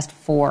not test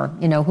for.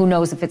 Who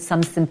knows if it's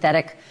some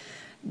synthetic,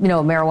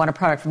 marijuana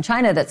product from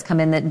China that's come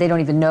in that they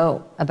don't even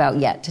know about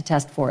yet to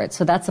test for it.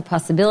 So that's a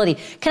possibility.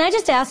 Can I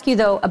just ask you,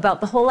 though,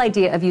 about the whole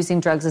idea of using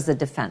drugs as a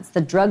defense?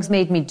 The drugs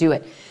made me do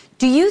it.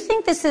 Do you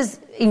think this is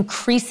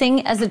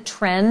increasing as a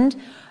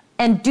trend?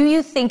 And do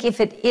you think, if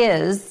it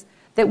is,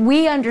 that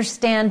we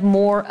understand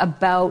more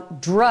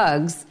about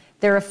drugs,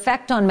 their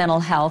effect on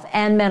mental health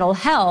and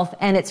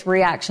its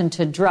reaction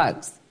to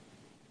drugs?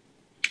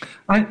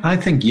 I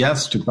think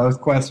yes to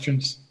both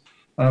questions.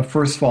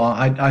 First of all,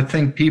 I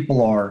think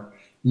people are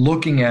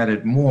looking at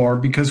it more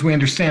because we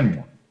understand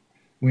more.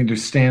 We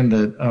understand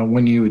that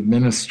when you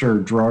administer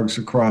drugs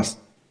across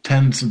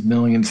tens of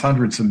millions,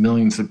 hundreds of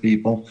millions of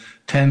people,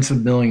 tens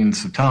of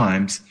millions of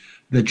times,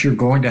 that you're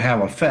going to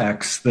have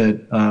effects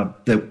that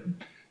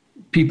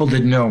people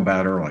didn't know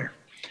about earlier.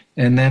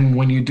 And then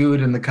when you do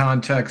it in the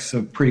context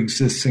of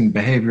pre-existing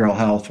behavioral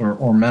health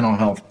or mental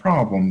health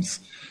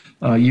problems,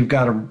 you've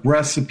got a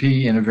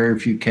recipe in a very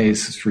few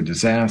cases for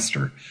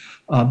disaster.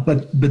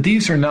 But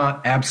these are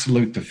not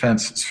absolute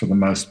defenses for the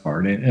most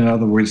part. In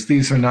other words,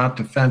 these are not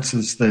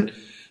defenses that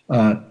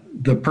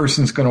the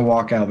person's going to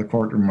walk out of the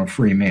courtroom a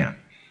free man.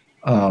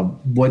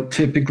 What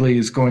typically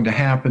is going to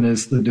happen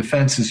is the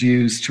defense is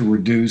used to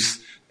reduce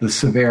the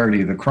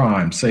severity of the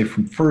crime, say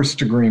from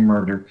first-degree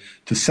murder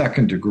to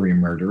second-degree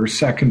murder, or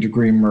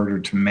second-degree murder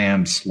to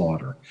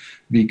manslaughter,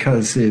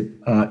 because it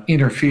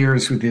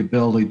interferes with the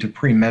ability to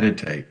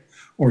premeditate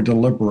or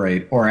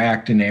deliberate or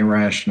act in a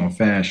rational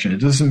fashion. It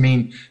doesn't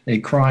mean a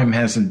crime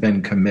hasn't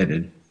been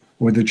committed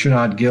or that you're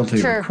not guilty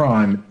of a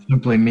crime. It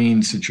simply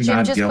means that you're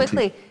not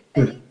guilty. Just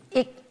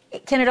quickly,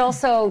 Can it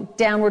also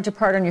downward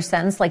depart on your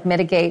sentence, like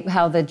mitigate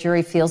how the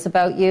jury feels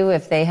about you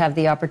if they have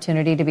the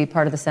opportunity to be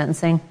part of the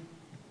sentencing?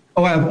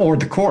 Oh, or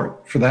the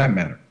court, for that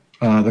matter.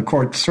 The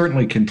court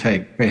certainly can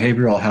take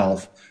behavioral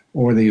health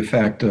or the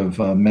effect of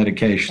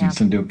medications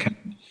into account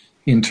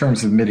in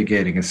terms of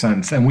mitigating a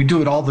sentence. And we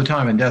do it all the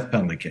time in death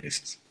penalty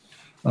cases.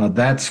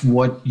 That's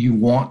what you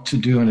want to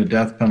do in a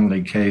death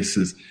penalty case,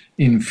 is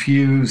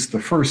infuse the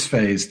first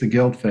phase, the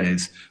guilt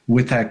phase,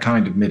 with that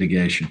kind of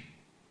mitigation.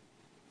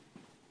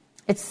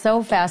 It's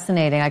so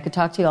fascinating. I could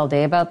talk to you all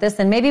day about this,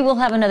 and maybe we'll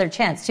have another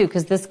chance, too,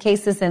 because this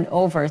case isn't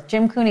over.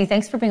 Jim Cooney,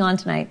 thanks for being on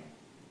tonight.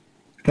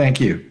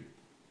 Thank you.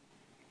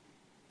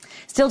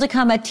 Still to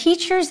come, a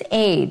teacher's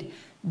aide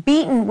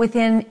beaten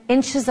within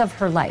inches of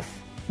her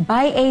life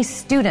by a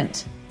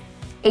student,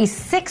 a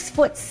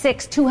 6'6",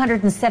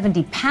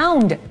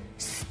 270-pound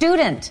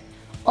student.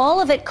 All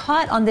of it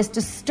caught on this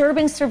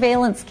disturbing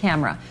surveillance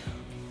camera.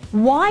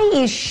 Why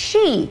is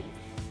she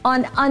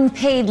on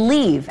unpaid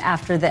leave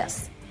after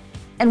this?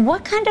 And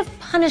what kind of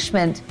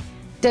punishment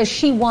does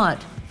she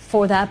want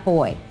for that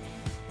boy?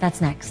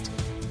 That's next.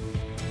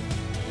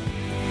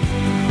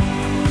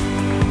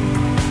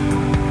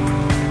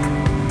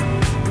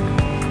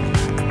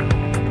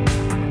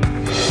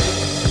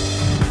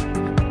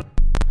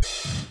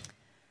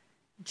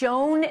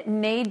 Joan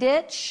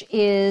Nadich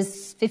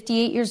is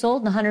 58 years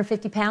old and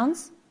 150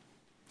 pounds.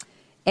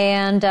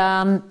 And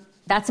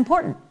that's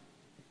important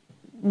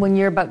when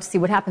you're about to see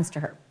what happens to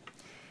her.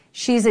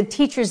 She's a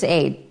teacher's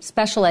aide,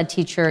 special ed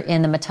teacher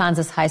in the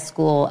Matanzas High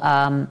School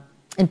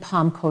in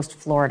Palm Coast,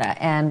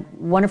 Florida. And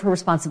one of her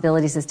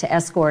responsibilities is to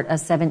escort a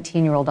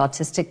 17-year-old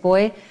autistic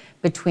boy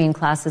between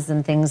classes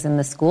and things in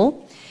the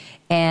school.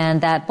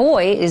 And that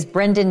boy is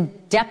Brendan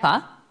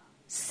Deppa,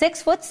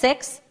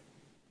 6'6",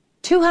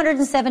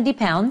 270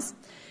 pounds.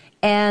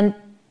 And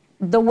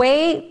the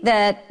way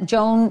that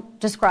Joan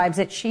describes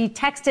it, she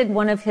texted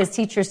one of his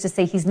teachers to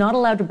say he's not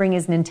allowed to bring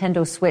his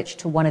Nintendo Switch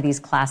to one of these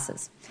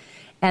classes.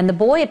 And the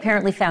boy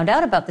apparently found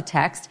out about the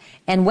text.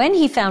 And when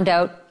he found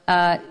out,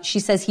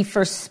 she says he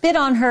first spit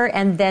on her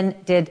and then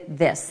did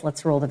this.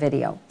 Let's roll the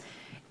video.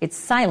 It's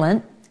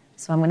silent,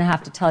 so I'm going to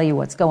have to tell you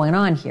what's going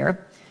on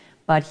here.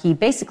 But he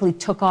basically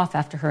took off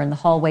after her in the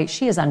hallway.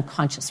 She is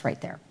unconscious right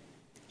there.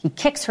 He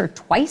kicks her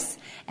twice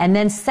and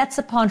then sets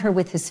upon her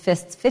with his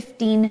fists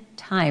 15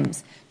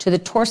 times to the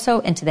torso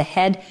and to the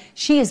head.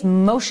 She is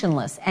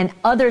motionless, and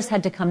others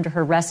had to come to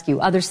her rescue.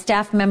 Other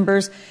staff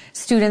members,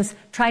 students,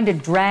 trying to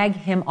drag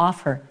him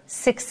off her.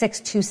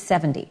 6'6",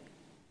 270.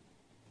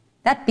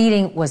 That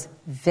beating was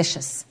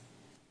vicious.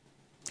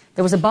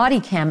 There was a body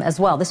cam as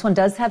well. This one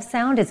does have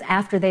sound. It's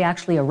after they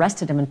actually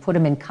arrested him and put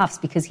him in cuffs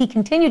because he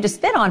continued to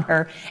spit on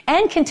her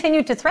and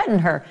continued to threaten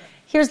her.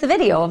 Here's the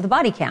video of the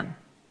body cam.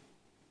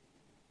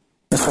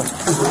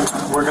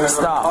 We're gonna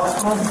stop.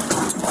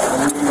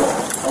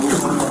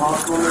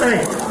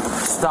 Hey,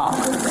 stop.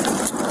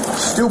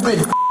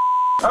 Stupid.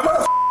 I'm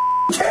gonna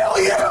kill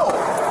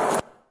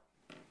you.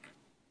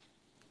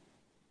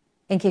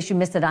 In case you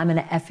missed it, I'm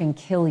gonna effing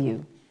kill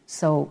you.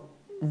 So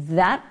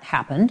that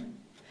happened.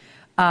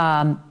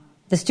 The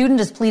student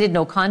has pleaded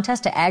no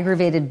contest to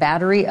aggravated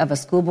battery of a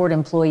school board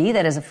employee.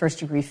 That is a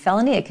first-degree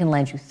felony. It can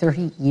land you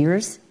 30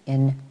 years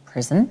in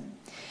prison.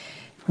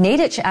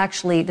 Nadich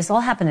actually, this all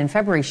happened in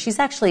February. She's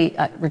actually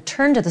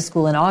returned to the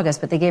school in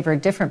August, but they gave her a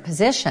different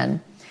position.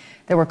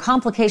 There were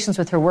complications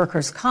with her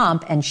workers'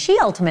 comp, and she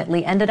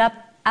ultimately ended up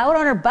out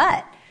on her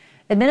butt.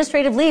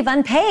 Administrative leave,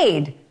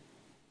 unpaid.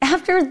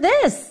 After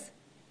this,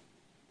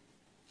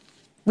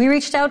 we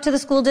reached out to the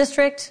school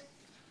district.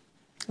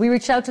 We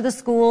reached out to the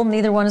school.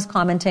 Neither one is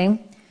commenting.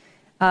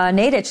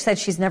 Nadich said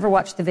she's never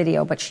watched the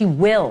video, but she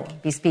will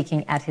be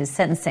speaking at his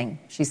sentencing,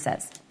 she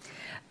says.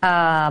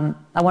 I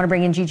want to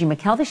bring in Gigi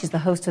McKelvey. She's the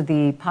host of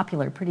the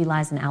popular Pretty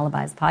Lies and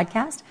Alibis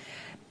podcast.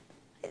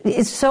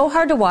 It's so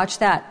hard to watch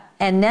that.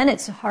 And then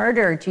it's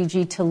harder,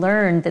 Gigi, to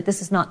learn that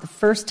this is not the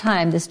first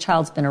time this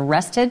child's been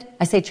arrested.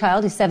 I say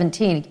child, he's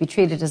 17. He can be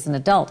treated as an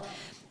adult.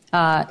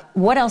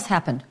 What else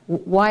happened?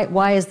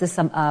 Why is this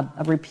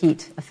a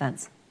repeat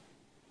offense?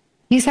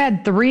 He's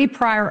had 3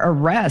 prior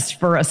arrests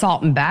for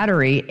assault and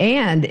battery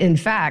and, in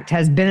fact,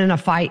 has been in a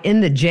fight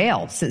in the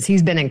jail since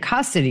he's been in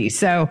custody.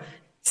 So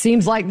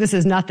seems like this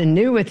is nothing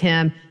new with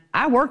him.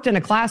 I worked in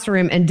a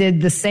classroom and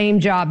did the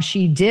same job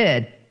she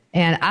did,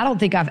 and I don't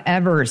think I've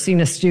ever seen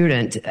a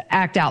student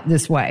act out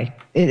this way.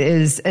 It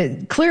is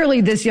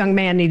clearly this young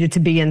man needed to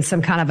be in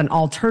some kind of an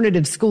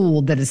alternative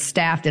school that is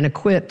staffed and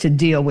equipped to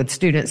deal with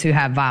students who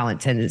have violent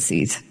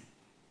tendencies.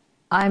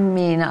 I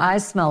mean, I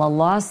smell a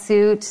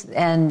lawsuit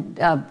and,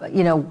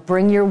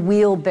 bring your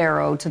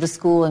wheelbarrow to the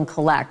school and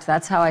collect.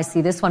 That's how I see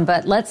this one.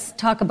 But let's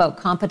talk about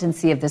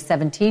competency of the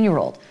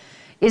 17-year-old.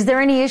 Is there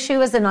any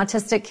issue as an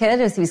autistic kid?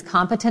 Is he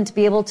competent to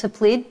be able to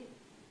plead?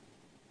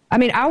 I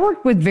mean, I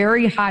work with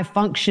very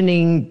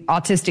high-functioning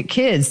autistic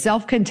kids.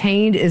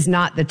 Self-contained is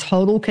not the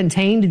total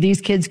contained.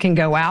 These kids can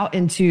go out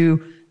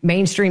into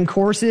mainstream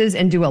courses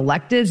and do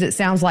electives. It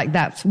sounds like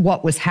that's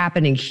what was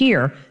happening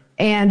here.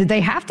 And they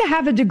have to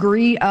have a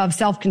degree of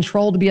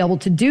self-control to be able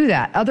to do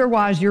that.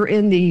 Otherwise, you're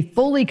in the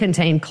fully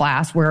contained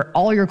class where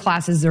all your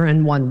classes are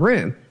in one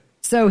room.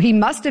 So he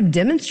must have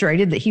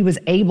demonstrated that he was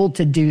able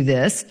to do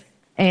this.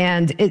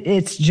 And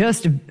it's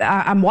just,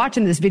 I'm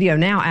watching this video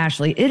now,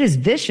 Ashley. It is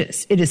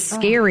vicious. It is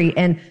scary.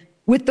 And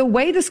with the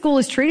way the school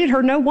has treated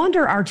her, no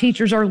wonder our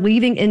teachers are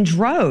leaving in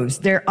droves.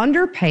 They're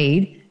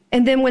underpaid.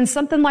 And then when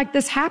something like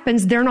this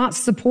happens, they're not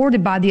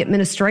supported by the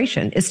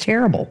administration. It's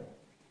terrible.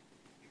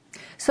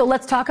 So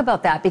let's talk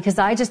about that, because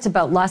I just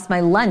about lost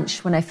my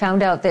lunch when I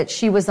found out that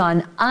she was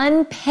on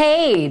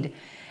unpaid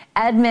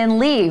admin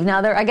leave.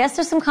 Now, I guess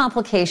there's some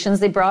complications.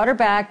 They brought her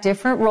back,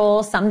 different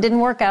roles. Some didn't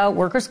work out.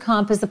 Workers'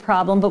 comp is the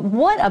problem. But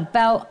what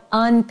about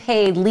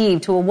unpaid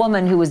leave to a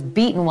woman who was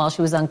beaten while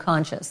she was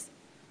unconscious?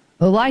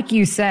 Well, like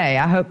you say,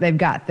 I hope they've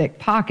got thick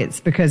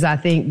pockets, because I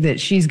think that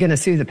she's going to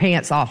sue the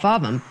pants off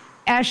of them,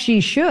 as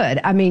she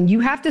should. I mean, you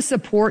have to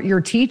support your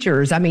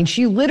teachers. I mean,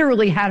 she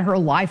literally had her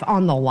life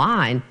on the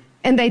line.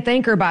 And they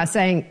thank her by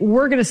saying,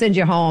 we're going to send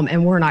you home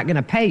and we're not going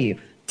to pay you.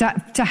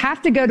 To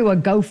have to go to a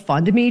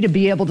GoFundMe to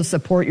be able to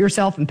support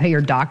yourself and pay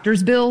your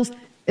doctor's bills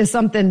is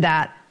something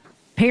that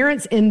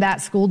parents in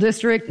that school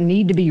district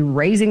need to be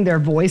raising their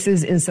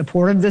voices in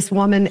support of this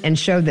woman and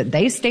show that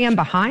they stand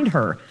behind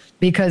her,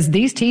 because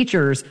these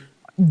teachers,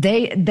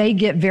 they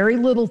get very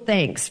little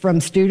thanks from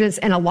students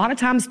and a lot of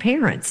times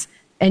parents.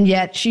 And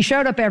yet she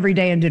showed up every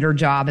day and did her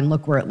job, and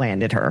look where it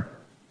landed her.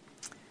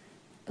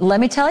 Let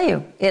me tell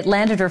you, it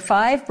landed her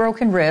 5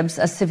 broken ribs,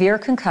 a severe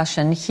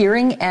concussion,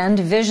 hearing and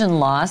vision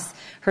loss.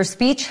 Her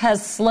speech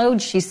has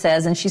slowed, she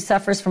says, and she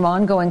suffers from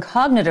ongoing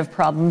cognitive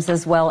problems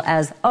as well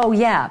as,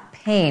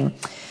 pain.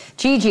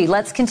 Gigi,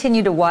 let's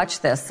continue to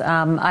watch this.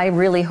 I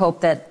really hope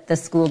that the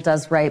school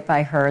does right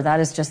by her. That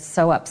is just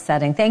so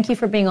upsetting. Thank you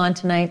for being on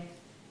tonight.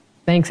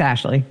 Thanks,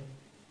 Ashley.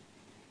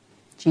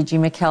 Gigi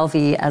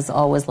McKelvey, as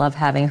always, love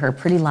having her.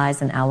 Pretty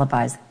Lies and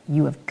Alibis.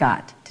 You have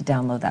got to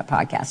download that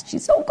podcast.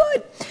 She's so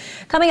good.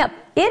 Coming up,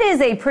 it is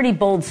a pretty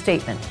bold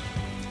statement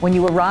when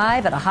you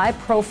arrive at a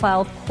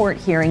high-profile court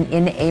hearing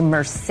in a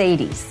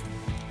Mercedes,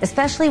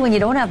 especially when you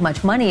don't have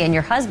much money and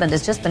your husband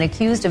has just been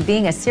accused of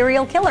being a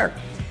serial killer.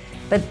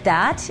 But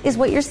that is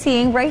what you're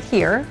seeing right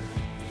here.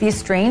 The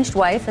estranged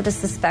wife of the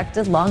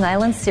suspected Long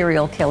Island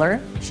serial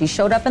killer. She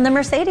showed up in the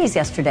Mercedes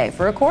yesterday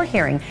for a court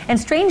hearing. And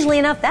strangely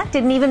enough, that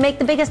didn't even make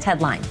the biggest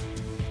headline.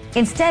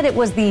 Instead, it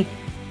was the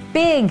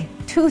big,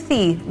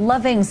 toothy,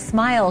 loving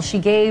smile she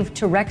gave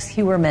to Rex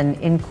Heuermann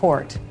in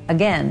court.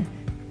 Again,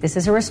 this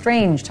is her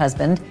estranged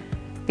husband,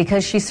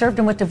 because she served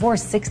him with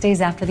divorce 6 days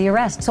after the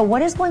arrest. So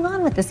what is going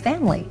on with this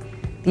family?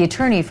 The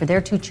attorney for their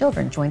 2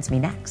 children joins me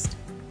next.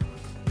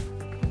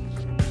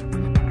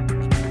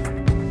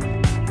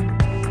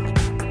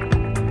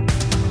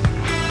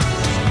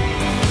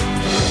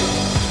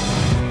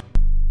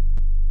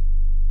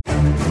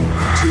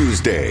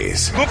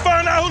 Tuesdays. We'll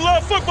find out who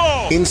loves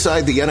football.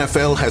 Inside the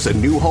NFL has a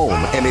new home,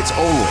 and it's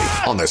only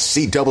on the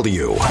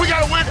CW. We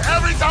got to win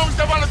every time we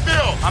step on the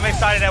field. I'm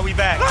excited that we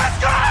back. Let's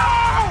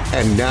go!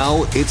 And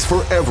now it's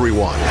for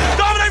everyone.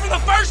 Dominate from the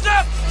first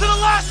snap to the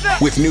last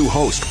snap. With new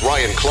host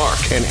Ryan Clark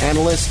and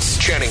analysts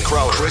Channing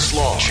Crowder, Chris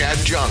Long, Chad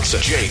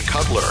Johnson, Jay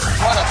Cutler.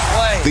 What a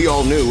play. The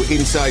all-new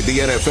Inside the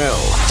NFL.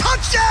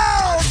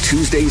 Touchdown!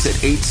 Tuesdays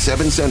at 8,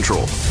 7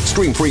 Central.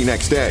 Stream free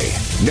next day.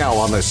 Now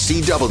on the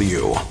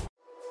CW.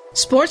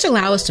 Sports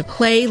allow us to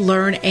play,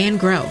 learn, and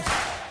grow.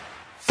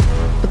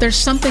 But there's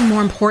something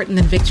more important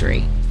than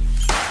victory.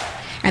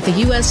 At the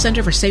U.S.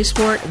 Center for Safe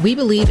Sport, we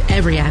believe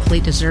every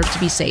athlete deserves to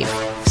be safe.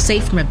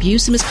 Safe from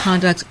abuse and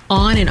misconduct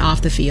on and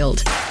off the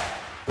field.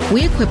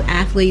 We equip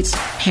athletes,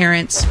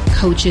 parents,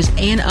 coaches,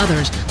 and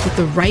others with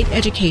the right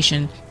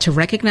education to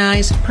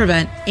recognize,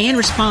 prevent, and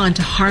respond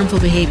to harmful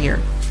behavior.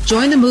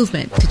 Join the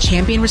movement to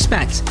champion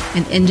respect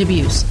and end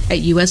abuse at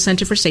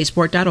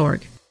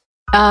uscenterforsafesport.org.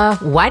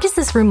 Why does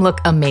this room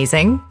look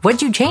amazing?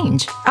 What'd you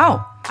change?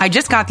 Oh, I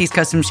just got these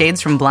custom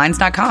shades from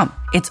Blinds.com.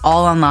 It's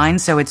all online,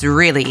 so it's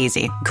really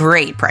easy.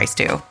 Great price,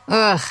 too.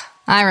 Ugh,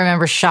 I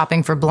remember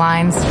shopping for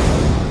blinds.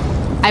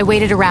 I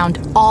waited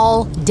around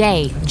all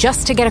day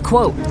just to get a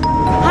quote.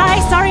 Hi,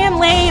 sorry I'm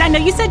late. I know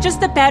you said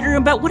just the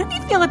bedroom, but what do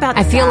you feel about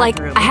the I feel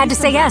bathroom? like I had to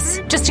say yes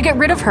just to get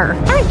rid of her.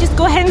 All right, just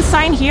go ahead and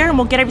sign here and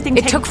we'll get everything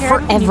taken care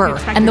of. It took forever,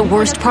 and the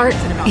worst part,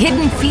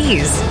 hidden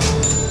fees.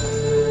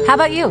 How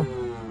about you?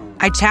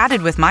 I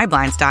chatted with my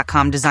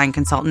Blinds.com design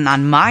consultant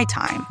on my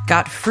time,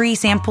 got free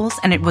samples,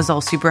 and it was all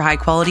super high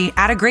quality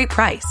at a great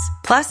price.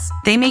 Plus,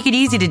 they make it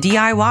easy to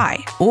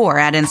DIY or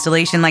add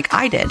installation like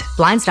I did.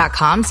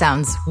 Blinds.com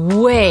sounds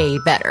way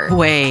better.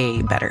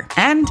 Way better.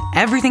 And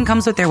everything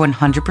comes with their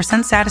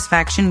 100%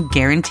 satisfaction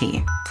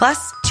guarantee.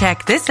 Plus,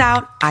 check this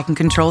out. I can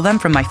control them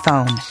from my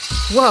phone.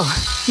 Whoa,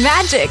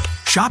 magic.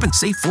 Shop and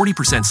save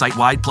 40%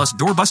 site-wide plus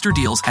doorbuster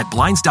deals at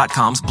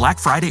Blinds.com's Black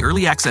Friday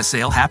Early Access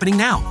Sale happening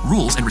now.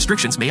 Rules and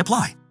restrictions may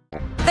apply.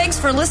 Thanks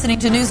for listening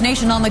to News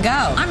Nation on the Go.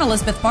 I'm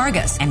Elizabeth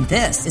Vargas, and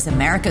this is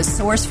America's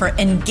source for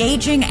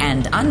engaging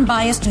and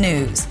unbiased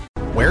news.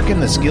 Where can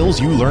the skills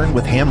you learn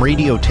with ham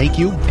radio take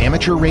you?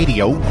 Amateur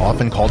radio,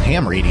 often called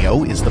ham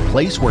radio, is the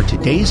place where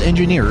today's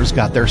engineers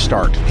got their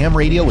start. Ham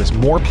radio is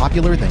more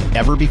popular than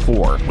ever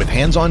before. With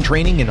hands-on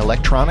training in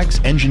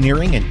electronics,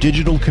 engineering, and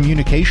digital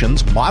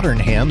communications, modern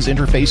hams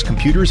interface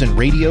computers and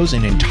radios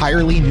in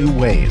entirely new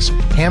ways.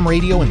 Ham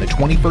radio in the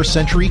 21st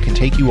century can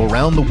take you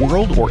around the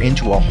world or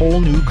into a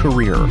whole new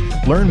career.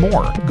 Learn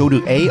more. Go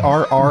to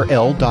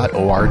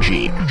arrl.org.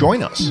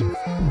 Join us.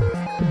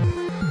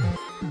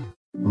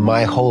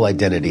 My whole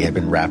identity had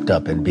been wrapped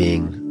up in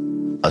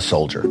being a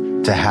soldier.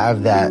 To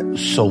have that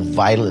so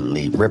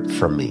violently ripped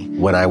from me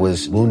when I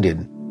was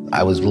wounded,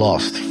 I was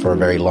lost for a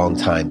very long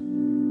time.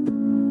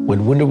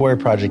 When Wounded Warrior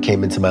Project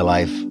came into my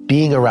life,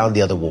 being around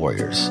the other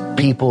warriors,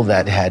 people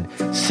that had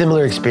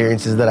similar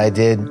experiences that I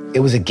did, it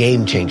was a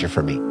game changer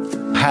for me.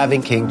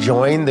 Having King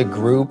join the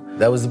group,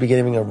 that was the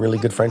beginning of a really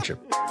good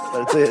friendship.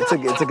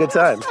 It's a good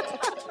time.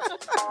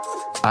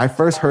 I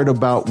first heard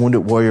about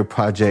Wounded Warrior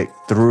Project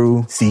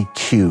through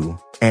CQ.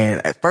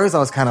 And at first I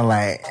was kind of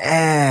like,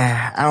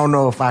 I don't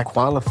know if I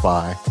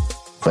qualify.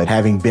 But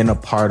having been a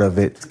part of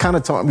it, it's kind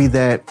of taught me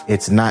that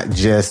it's not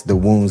just the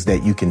wounds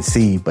that you can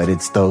see, but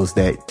it's those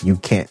that you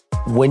can't.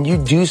 When you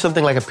do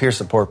something like a peer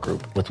support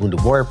group with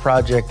Wounded Warrior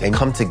Project and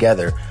come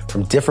together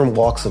from different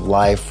walks of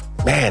life,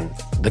 man,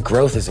 the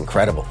growth is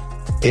incredible.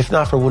 If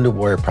not for Wounded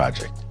Warrior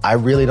Project, I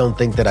really don't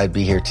think that I'd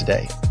be here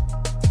today.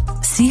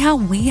 See how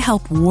we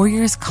help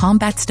warriors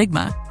combat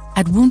stigma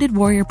at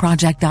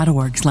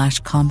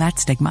woundedwarriorproject.org/combat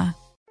stigma.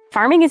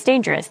 Farming is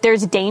dangerous.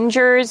 There's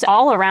dangers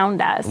all around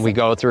us. We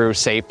go through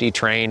safety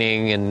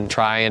training and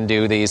try and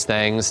do these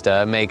things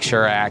to make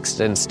sure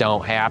accidents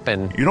don't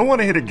happen. You don't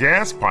want to hit a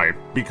gas pipe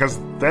because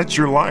that's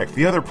your life.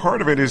 The other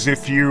part of it is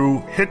if you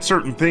hit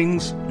certain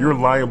things, you're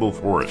liable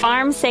for it.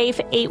 Farm Safe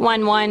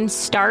 811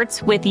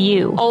 starts with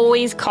you.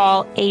 Always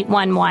call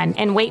 811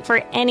 and wait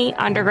for any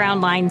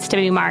underground lines to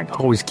be marked.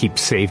 Always keep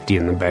safety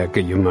in the back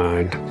of your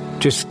mind.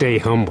 Just stay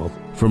humble.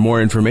 For more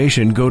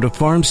information, go to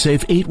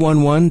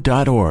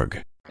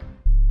farmsafe811.org.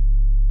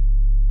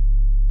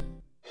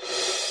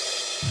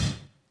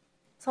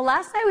 So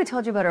last night we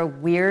told you about a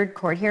weird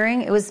court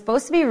hearing. It was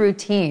supposed to be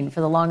routine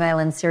for the Long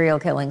Island serial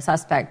killing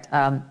suspect,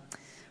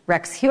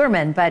 Rex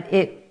Heuermann, but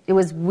it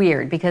was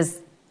weird because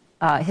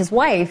his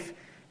wife,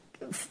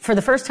 for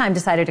the first time,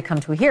 decided to come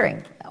to a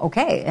hearing.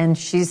 Okay, and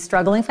she's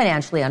struggling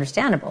financially,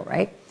 understandable,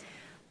 right?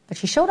 But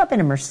she showed up in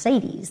a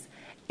Mercedes,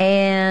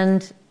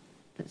 and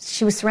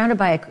she was surrounded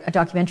by a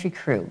documentary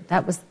crew.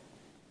 That was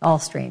all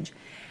strange.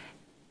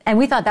 And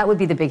we thought that would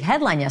be the big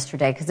headline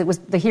yesterday because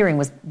the hearing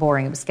was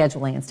boring. It was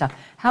scheduling and stuff.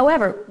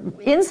 However,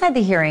 inside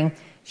the hearing,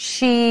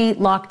 she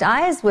locked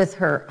eyes with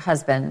her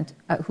husband,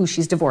 who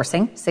she's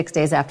divorcing 6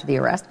 days after the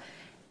arrest,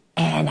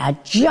 and a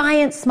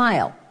giant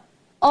smile.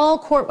 All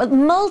court,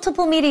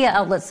 multiple media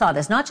outlets saw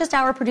this, not just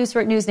our producer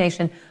at News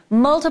Nation.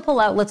 Multiple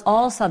outlets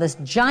all saw this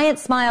giant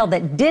smile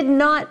that did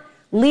not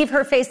leave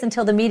her face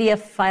until the media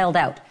filed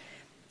out.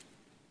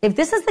 If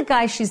this is the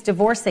guy she's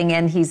divorcing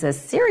and he's a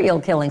serial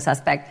killing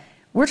suspect,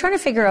 we're trying to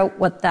figure out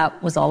what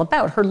that was all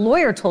about. Her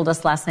lawyer told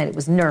us last night it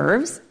was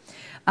nerves.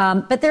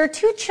 But there are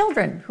two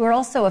children who are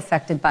also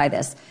affected by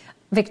this.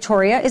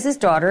 Victoria is his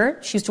daughter.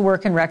 She used to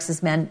work in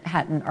Rex's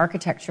Manhattan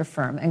architecture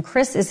firm. And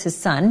Chris is his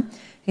son.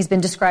 He's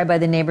been described by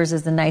the neighbors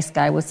as the nice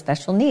guy with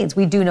special needs.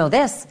 We do know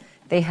this.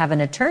 They have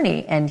an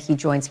attorney, and he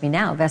joins me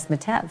now. Ves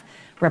Matev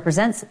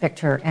represents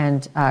Victoria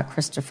and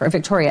Christopher.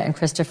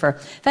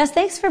 Ves,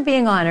 thanks for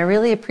being on. I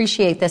really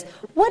appreciate this.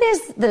 What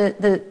is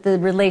the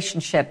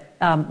relationship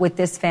with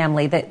this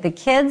family, the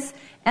kids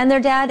and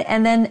their dad,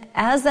 and then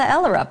Azza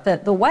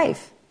Ellerup, the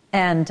wife,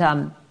 and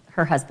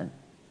her husband?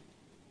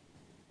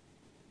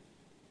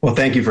 Well,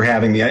 thank you for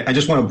having me. I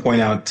just want to point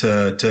out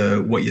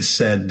to what you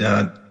said.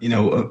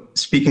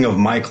 Speaking of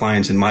my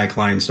clients and my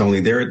clients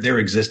only, their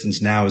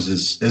existence now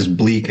is as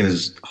bleak and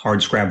as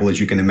hard scrabble as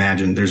you can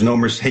imagine. There's no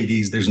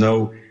Mercedes, there's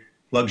no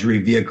luxury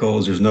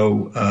vehicles, there's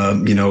no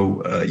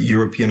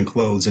European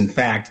clothes. In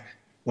fact,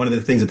 one of the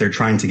things that they're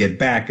trying to get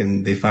back,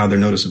 and they filed their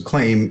notice of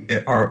claim,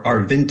 are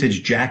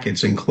vintage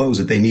jackets and clothes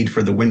that they need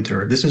for the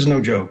winter. This is no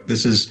joke.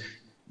 This is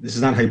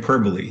not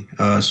hyperbole.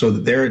 So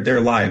their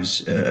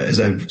lives, as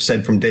I've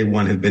said from day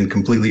one, have been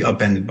completely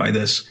upended by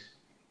this.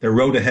 Their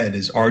road ahead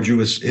is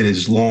arduous. It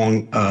is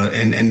long.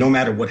 And no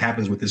matter what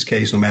happens with this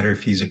case, no matter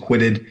if he's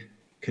acquitted,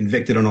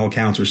 convicted on all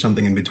counts, or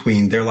something in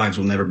between, their lives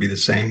will never be the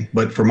same.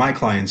 But for my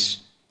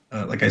clients,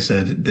 like I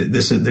said,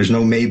 there's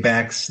no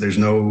Maybachs. There's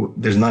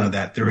none of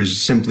that. There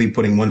is simply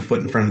putting one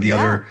foot in front of the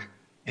other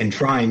and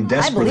trying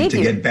desperately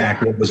to get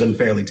back what was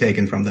unfairly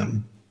taken from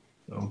them.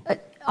 So.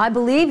 I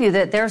believe you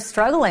that they're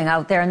struggling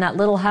out there in that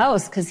little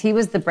house because he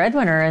was the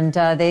breadwinner, and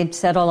they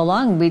said all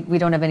along, we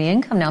don't have any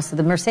income now. So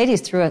the Mercedes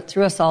threw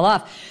us all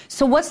off.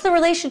 So what's the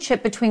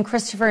relationship between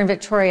Christopher and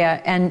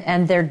Victoria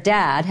and their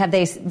dad? Have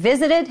they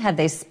visited? Have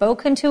they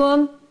spoken to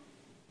him?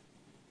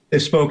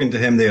 They've spoken to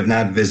him. They have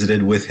not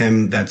visited with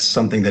him. That's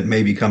something that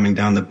may be coming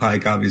down the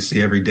pike,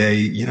 obviously, every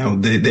day.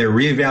 They're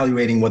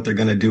reevaluating what they're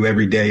going to do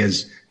every day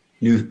as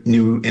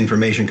new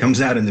information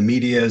comes out in the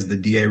media, as the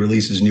DA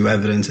releases new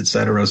evidence, et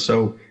cetera.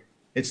 So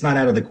it's not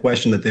out of the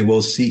question that they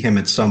will see him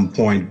at some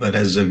point, but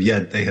as of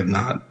yet, they have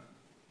not.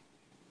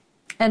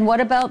 And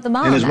what about the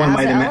mom, Az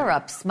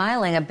Ellerup,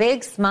 smiling, a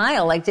big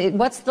smile? Like,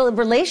 what's the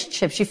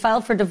relationship? She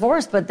filed for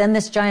divorce, but then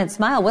this giant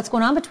smile. What's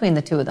going on between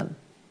the two of them?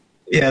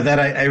 Yeah, that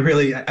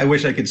I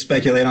wish I could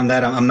speculate on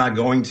that. I'm not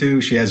going to.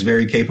 She has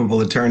very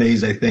capable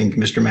attorneys. I think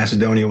Mr.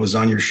 Macedonia was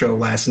on your show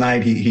last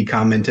night. He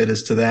commented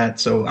as to that.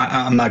 So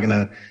I'm not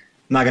gonna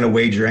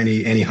wager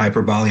any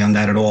hyperbole on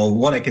that at all.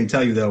 What I can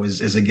tell you though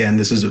is again,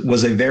 this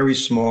was a very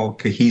small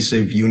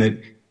cohesive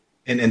unit,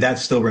 and that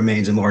still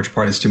remains in large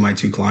part as to my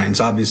two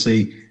clients.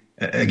 Obviously,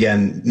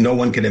 again, no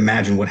one could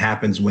imagine what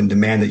happens when the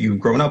man that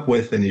you've grown up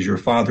with and is your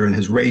father and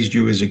has raised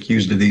you is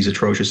accused of these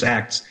atrocious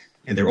acts.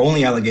 And they're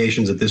only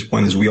allegations at this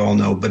point, as we all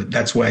know. But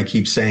that's why I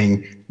keep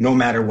saying, no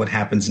matter what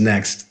happens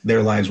next,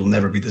 their lives will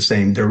never be the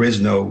same. There is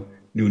no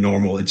new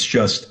normal. It's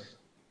just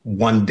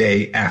one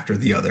day after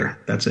the other.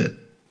 That's it.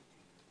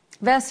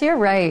 Vess, you're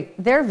right.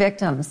 They're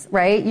victims,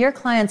 right? Your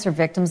clients are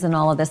victims in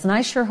all of this. And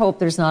I sure hope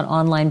there's not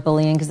online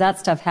bullying, because that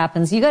stuff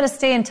happens. You got to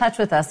stay in touch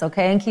with us,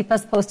 okay? And keep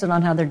us posted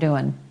on how they're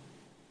doing.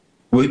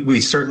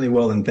 We certainly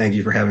will. And thank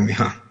you for having me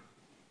on.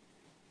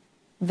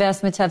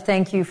 Vess Matev,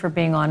 thank you for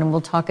being on, and we'll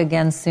talk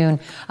again soon.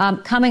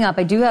 Coming up,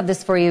 I do have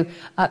this for you.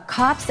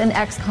 Cops and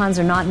ex-cons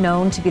are not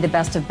known to be the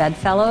best of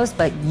bedfellows,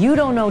 but you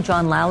don't know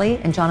John Lally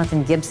and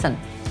Jonathan Gibson.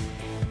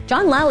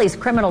 John Lally's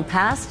criminal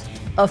past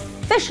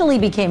officially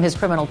became his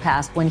criminal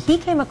past when he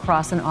came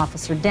across an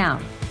officer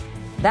down.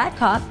 That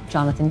cop,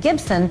 Jonathan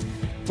Gibson,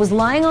 was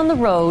lying on the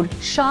road,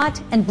 shot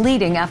and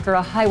bleeding after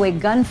a highway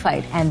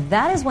gunfight, and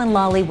that is when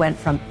Lally went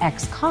from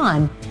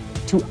ex-con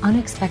to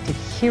unexpected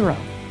hero.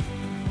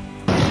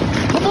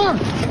 Come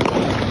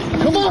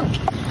on!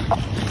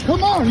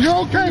 Come on! You're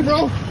okay,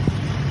 bro!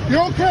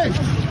 You're okay!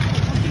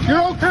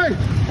 You're okay!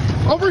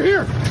 Over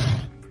here!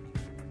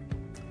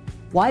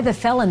 Why the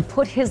felon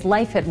put his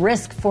life at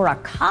risk for a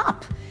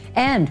cop,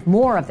 and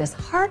more of this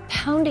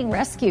heart-pounding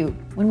rescue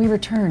when we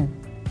return.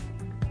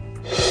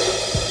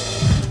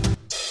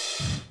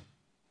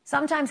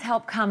 Sometimes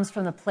help comes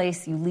from the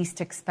place you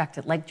least expect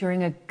it, like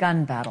during a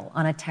gun battle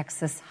on a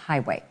Texas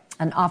highway.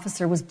 An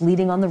officer was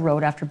bleeding on the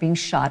road after being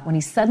shot when he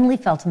suddenly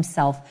felt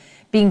himself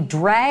being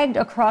dragged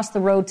across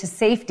the road to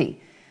safety.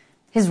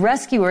 His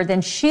rescuer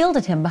then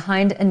shielded him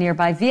behind a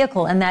nearby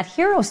vehicle, and that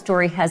hero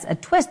story has a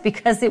twist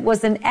because it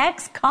was an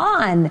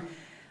ex-con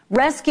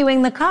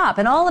rescuing the cop,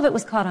 and all of it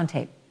was caught on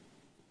tape.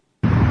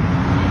 All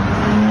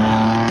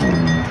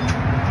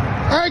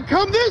right,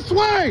 come this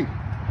way!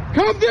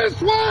 Come this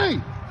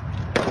way!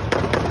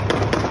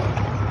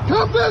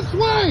 Come this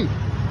way!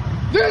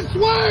 This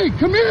way!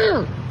 Come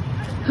here!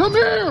 Come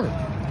here!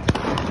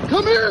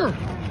 Come here!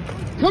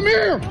 Come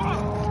here!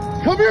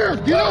 Come here!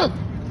 Get up!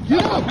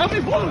 Get up! I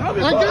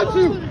got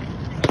you!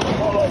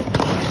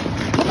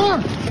 Come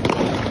on!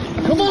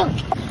 Come on!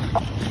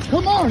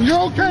 Come on!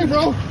 You're okay,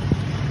 bro!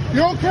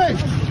 You're okay!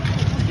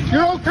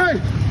 You're okay!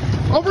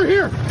 Over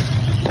here!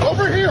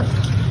 Over here!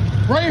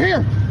 Right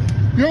here!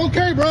 You're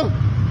okay, bro!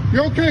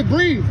 You're okay.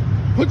 Breathe.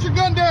 Put your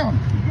gun down.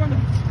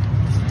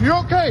 You're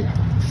okay.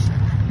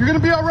 You're gonna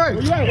be all right.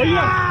 Where you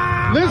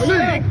at?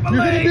 Listen,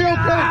 you're gonna be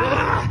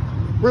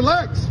okay, bro.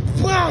 Relax.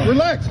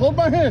 Relax. Hold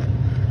my hand.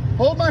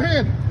 Hold my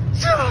hand.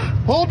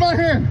 Hold my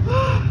hand.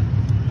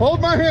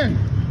 Hold my hand.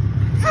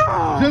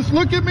 Just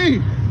look at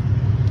me.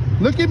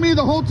 Look at me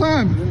the whole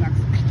time.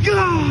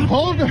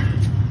 Hold.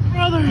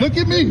 Look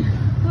at me.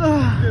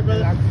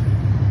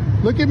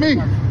 Look at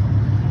me.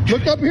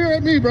 Look up here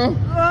at me, bro.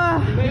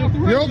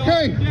 You're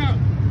okay.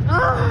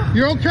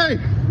 You're okay.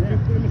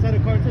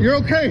 You're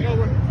okay.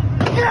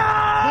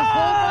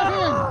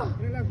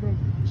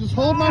 Just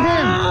hold my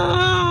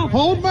hand.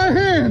 Hold my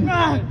hand.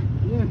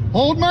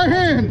 Hold my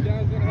hand.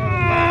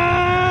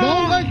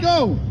 Don't let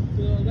go.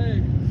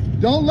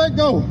 Don't let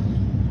go.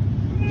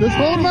 Just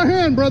hold my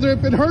hand, brother.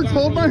 If it hurts,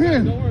 hold my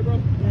hand.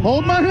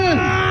 Hold my hand.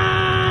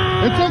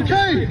 It's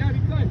okay.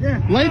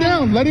 Lay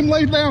down. Let him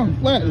lay down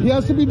flat. He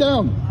has to be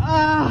down.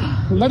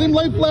 Let him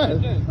lay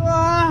flat.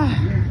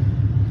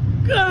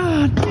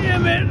 God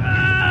damn it.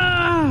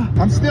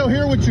 I'm still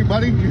here with you,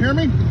 buddy. You hear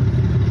me?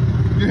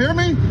 You hear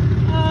me?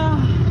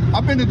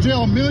 I've been to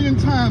jail 1,000,000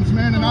 times,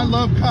 man, and I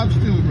love cops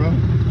too, bro.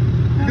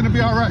 You're going to be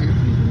all right.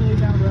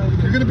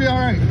 You're going to be all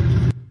right.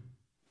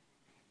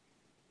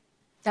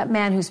 That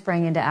man who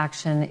sprang into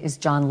action is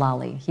John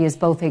Lally. He is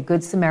both a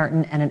good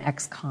Samaritan and an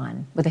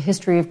ex-con with a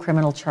history of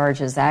criminal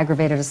charges,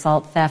 aggravated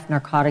assault, theft,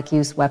 narcotic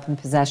use, weapon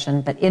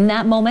possession. But in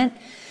that moment,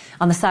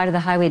 on the side of the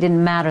highway, it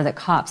didn't matter that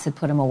cops had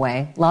put him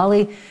away.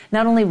 Lally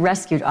not only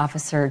rescued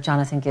Officer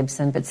Jonathan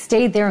Gibson, but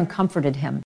stayed there and comforted him.